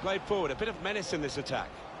 Played forward, a bit of menace in this attack.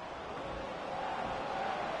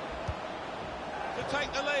 To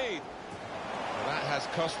take the lead. Well, That has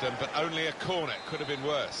cost them, but only a corner. Could have been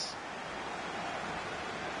worse.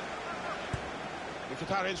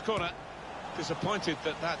 Mkhitaryan's corner. Disappointed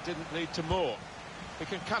that that didn't lead to more. He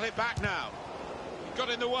can cut it back now. He got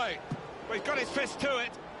in the way. Well, he's got his fist to it.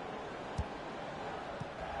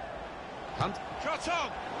 Hunt. Shot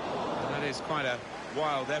on! And that is quite a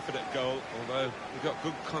wild effort at goal, although he got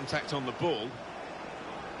good contact on the ball.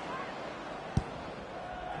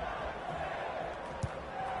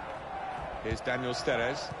 Here's Daniel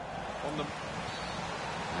Steres on them.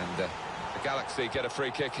 And the Galaxy get a free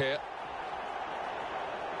kick here.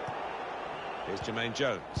 Here's Jermaine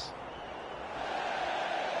Jones.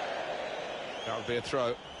 That would be a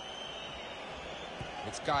throw.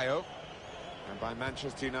 It's Gaio. And by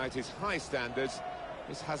Manchester United's high standards,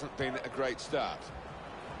 this hasn't been a great start.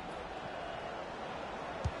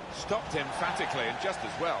 Stopped emphatically and just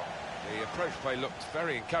as well. The approach play looked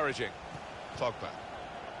very encouraging. Pogba.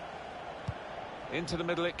 Into the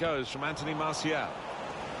middle it goes from Anthony Martial.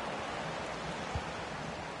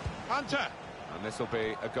 Hunter! And this will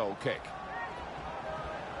be a goal kick.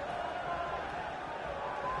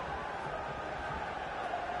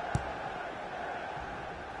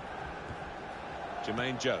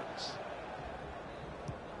 Jermaine Jones.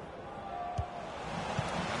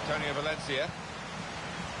 Antonio Valencia.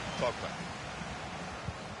 Pogba.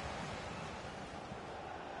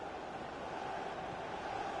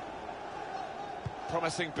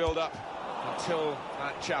 Promising build-up until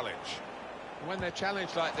that challenge. And when they're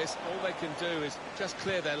challenged like this, all they can do is just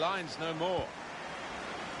clear their lines, no more.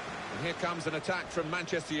 And here comes an attack from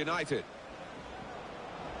Manchester United.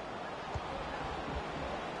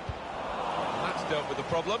 And that's dealt with the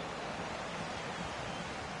problem.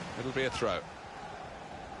 It'll be a throw.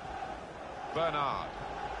 Bernard.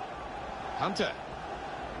 Hunter.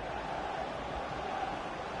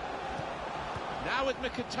 Now with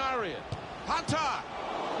Mkhitaryan. Hunter!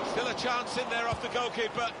 Still a chance in there off the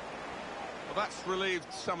goalkeeper. Well, that's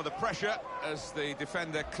relieved some of the pressure as the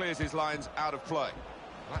defender clears his lines out of play.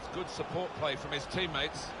 That's good support play from his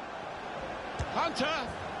teammates. Hunter!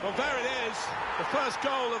 Well, there it is. The first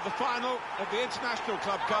goal of the final of the International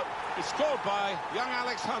Club Cup is scored by young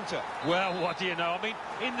Alex Hunter. Well, what do you know? I mean,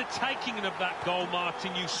 in the taking of that goal,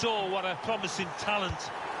 Martin, you saw what a promising talent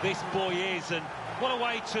this boy is, and what a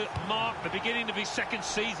way to mark the beginning of his second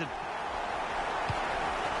season.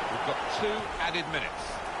 We've got 2 added minutes.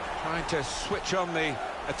 Trying to switch on the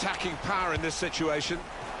attacking power in this situation.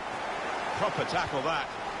 Proper tackle, that.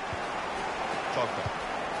 Pogba.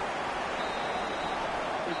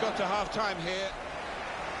 We've got to half-time here.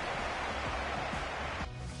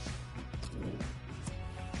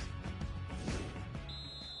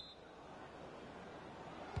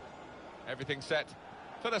 Everything set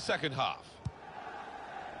for the second half.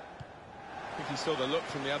 I think he saw the look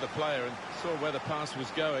from the other player and saw where the pass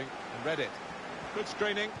was going and read it. Good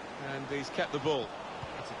screening, and he's kept the ball.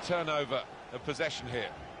 It's a turnover of possession here.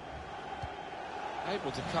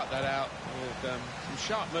 Able to cut that out with some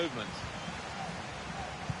sharp movement.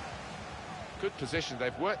 Good position.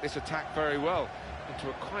 They've worked this attack very well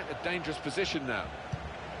into quite a dangerous position now.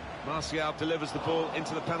 Martial delivers the ball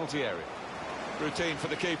into the penalty area. Routine for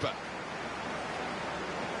the keeper.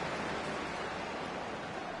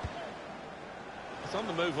 It's on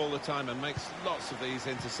the move all the time and makes lots of these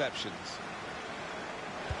interceptions.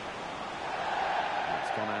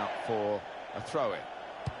 It's gone out for a throw-in.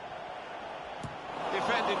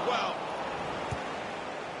 Defended well.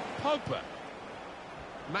 Pogba.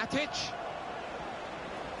 Matic.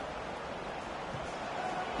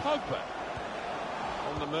 Pogba.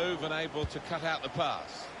 On the move and able to cut out the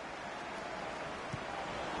pass.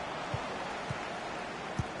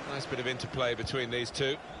 Nice bit of interplay between these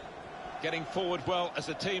two. Getting forward well as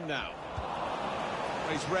a team now.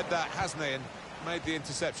 He's read that, hasn't he, and made the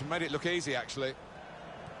interception. Made it look easy, actually.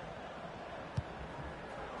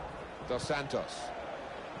 Dos Santos.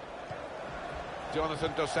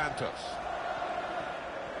 Jonathan Dos Santos.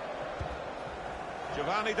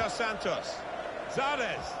 Giovanni Dos Santos.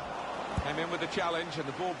 Zardes. Came in with the challenge and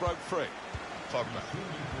the ball broke free. Pogba.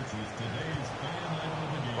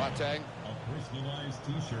 Boateng. A personalized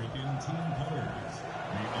t-shirt in team colors.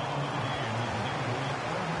 The honor of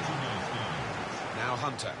the game is the now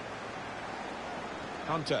Hunter.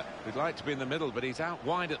 Hunter, we'd like to be in the middle, but he's out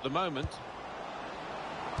wide at the moment.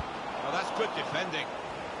 Oh, that's good defending.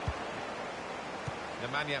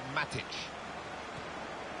 Nemanja Matic.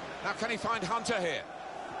 Now can he find Hunter here?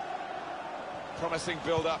 Promising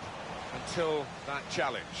build-up until that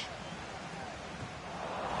challenge.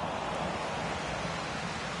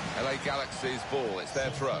 LA Galaxy's ball, it's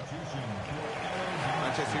their throw.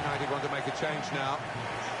 Manchester United want to make a change now.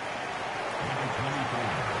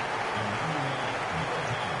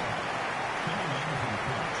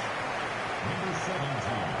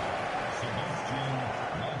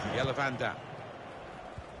 Yelavanda.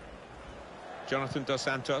 Jonathan Dos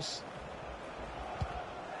Santos.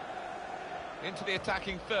 Into the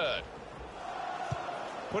attacking third.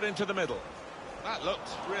 Put into the middle. That looked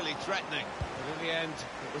really threatening, but in the end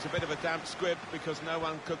it was a bit of a damp squib because no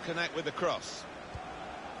one could connect with the cross.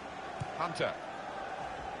 Hunter.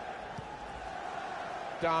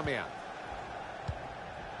 Damian.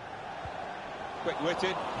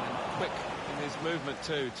 Quick-witted and quick in his movement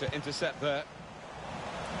too to intercept there.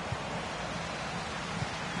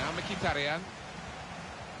 Now Mkhitaryan.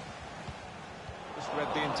 Just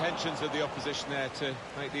read the intentions of the opposition there to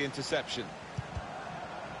make the interception.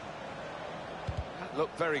 That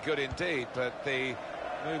looked very good indeed, but the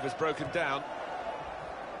move was broken down.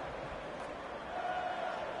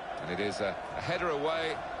 And it is a header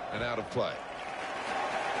away and out of play.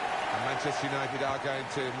 And Manchester United are going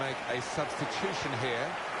to make a substitution here.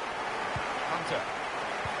 Hunter.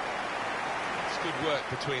 It's good work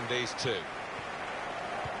between these two.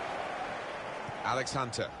 Alex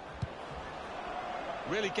Hunter.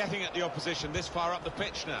 Really getting at the opposition this far up the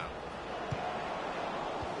pitch now.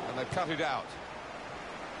 And they've cut it out.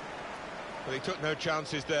 But he took no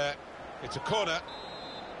chances there. It's a corner.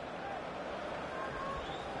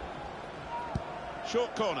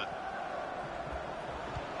 Short corner.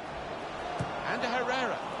 And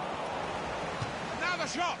Herrera. Now the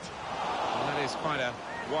shot! Well, that is quite a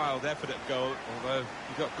wild effort at goal, although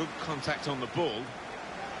he got good contact on the ball.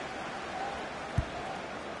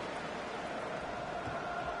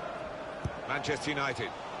 Manchester United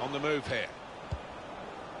on the move here.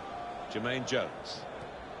 Jermaine Jones.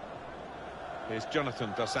 Here's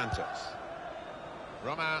Jonathan Dos Santos.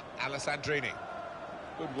 Romain Alessandrini.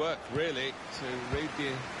 Good work, really, to read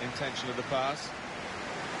the intention of the pass.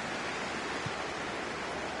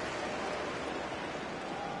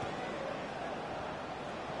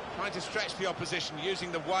 Trying to stretch the opposition,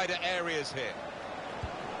 using the wider areas here.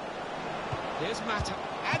 Here's Mata.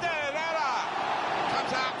 And Herrera!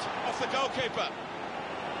 Comes out off the goalkeeper.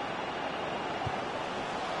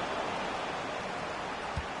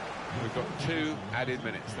 We've got 2 added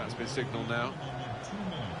minutes. That's been signalled now.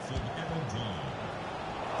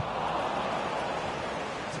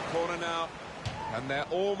 It's a corner now, and they're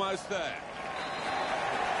almost there.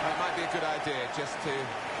 That might be a good idea, just to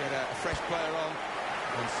get a fresh player on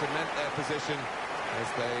and cement their position as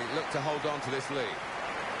they look to hold on to this lead.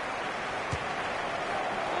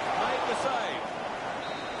 Made the save.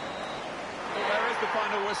 Well, there is the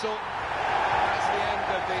final whistle. That's the end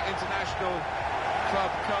of the International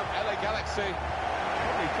Club Cup. LA Galaxy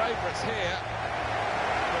probably favourites here,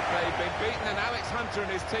 but they've been beaten, and Alex Hunter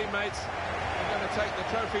and his teammates are going to take the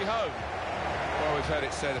trophy home. Well, we've heard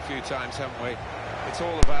it said a few times, haven't we? It's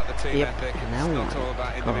all about the team ethic. It's not all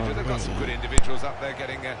about individuals. They've got some good individuals up there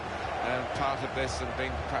getting part of this and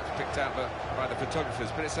being perhaps picked out by the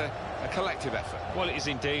photographers, but it's a collective effort. Well, it is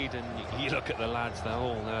indeed, and you look at the lads, they're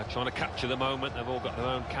all trying to capture the moment. They've all got their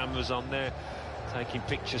own cameras on there, taking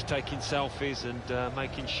pictures, taking selfies, and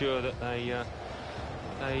making sure that they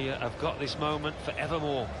have got this moment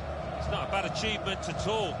forevermore. It's not a bad achievement at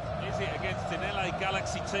all, is it, against an LA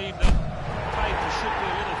Galaxy team that paper should be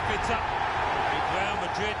a little fitter. Real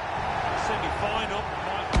Madrid semi-final,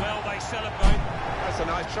 right, well they celebrate. That's a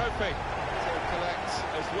nice trophy to collect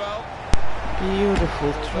as well.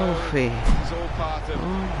 Beautiful trophy. It's all part of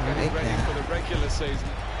getting ready for the regular season.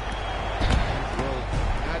 It will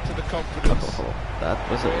add to the confidence. Oh, that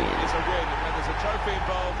was a win. It's a win, and when there's a trophy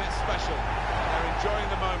involved, it's special. They're enjoying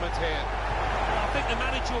the moment here. Well, I think the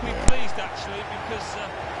manager will be pleased, actually, because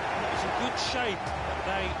it was a good shape that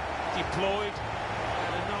they deployed,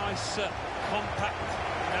 and a nice compact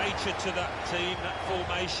nature to that team, that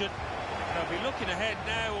formation. They'll be looking ahead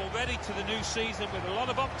now already to the new season with a lot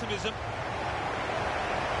of optimism.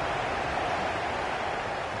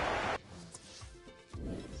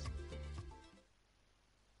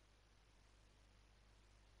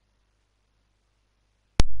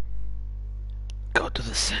 Go to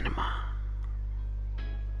the cinema.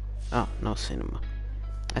 Oh, no cinema.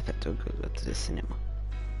 I thought we could go to the cinema.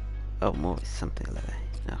 Oh, movies, something like that.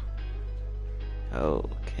 No.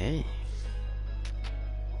 Okay.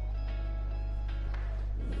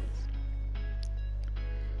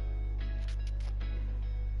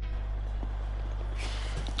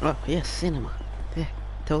 Oh, yes, cinema. Yeah,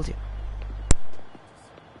 told you.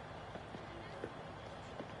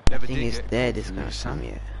 I think his dad is gonna come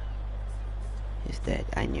here. His dad,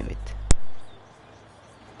 I knew it.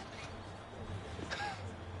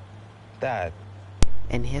 Dad.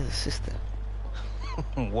 And he has a sister.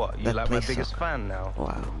 What, you that like my plays biggest soccer. fan now?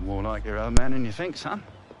 Wow. More like your own man than you think, son.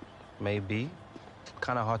 Maybe.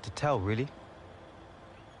 Kind of hard to tell, really.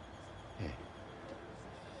 Yeah.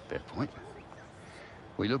 Fair point.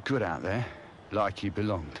 We look good out there, like you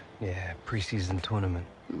belonged. Yeah, pre-season tournament.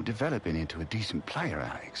 You're developing into a decent player,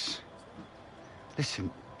 Alex. Listen...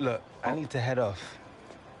 Look, I need to head off.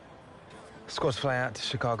 Squad's flying out to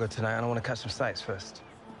Chicago tonight, and I want to catch some sights first.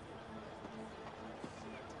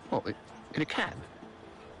 What, in a cab?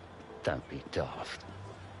 Don't be daft.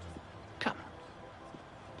 Come on.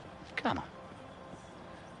 Come on.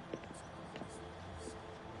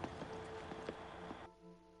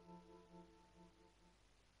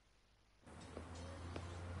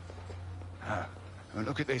 Oh, well,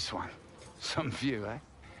 look at this one. Some view, eh?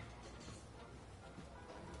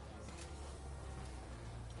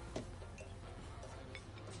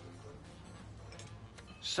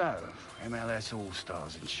 So, MLS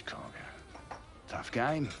All-Stars in Chicago. Tough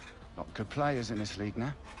game. Lot of good players in this league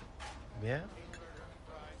now. Yeah?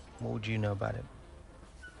 What would you know about it?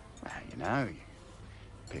 Well, you know, you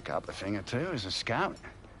pick up a thing or two as a scout.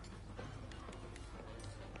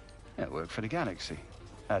 Yeah, worked for the Galaxy.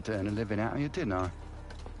 Had to earn a living out of you, didn't I?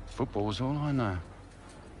 Football's all I know.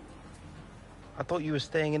 I thought you were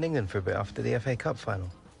staying in England for a bit after the FA Cup final.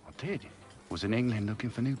 I did. Was in England looking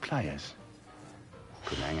for new players.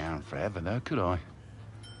 Couldn't hang out forever, though, could I?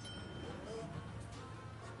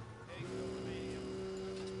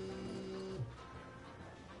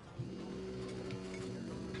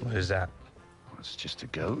 What is that? Well, it's just a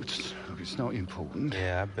goat. Look, it's not important.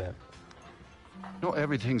 Yeah, I bet. Not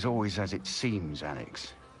everything's always as it seems,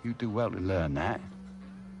 Alex. You do well to learn that.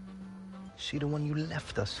 She the one you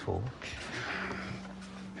left us for?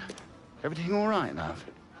 Everything all right, love?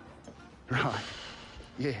 Right.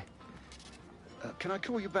 Yeah. Can I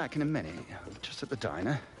call you back in a minute? I'm just at the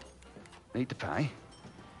diner. Need to pay.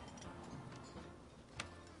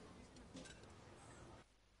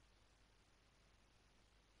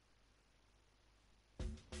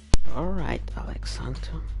 Alright, Alexander.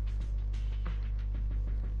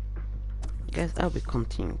 Guys, I'll be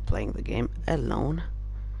continuing playing the game alone.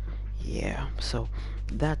 Yeah, so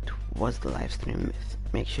that was the live stream.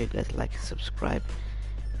 Make sure you guys like and subscribe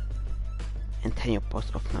and turn your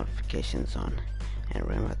post of notifications on, and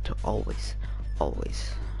remember to always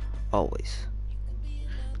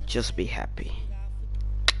just be happy.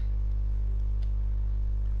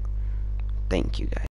 Thank you guys.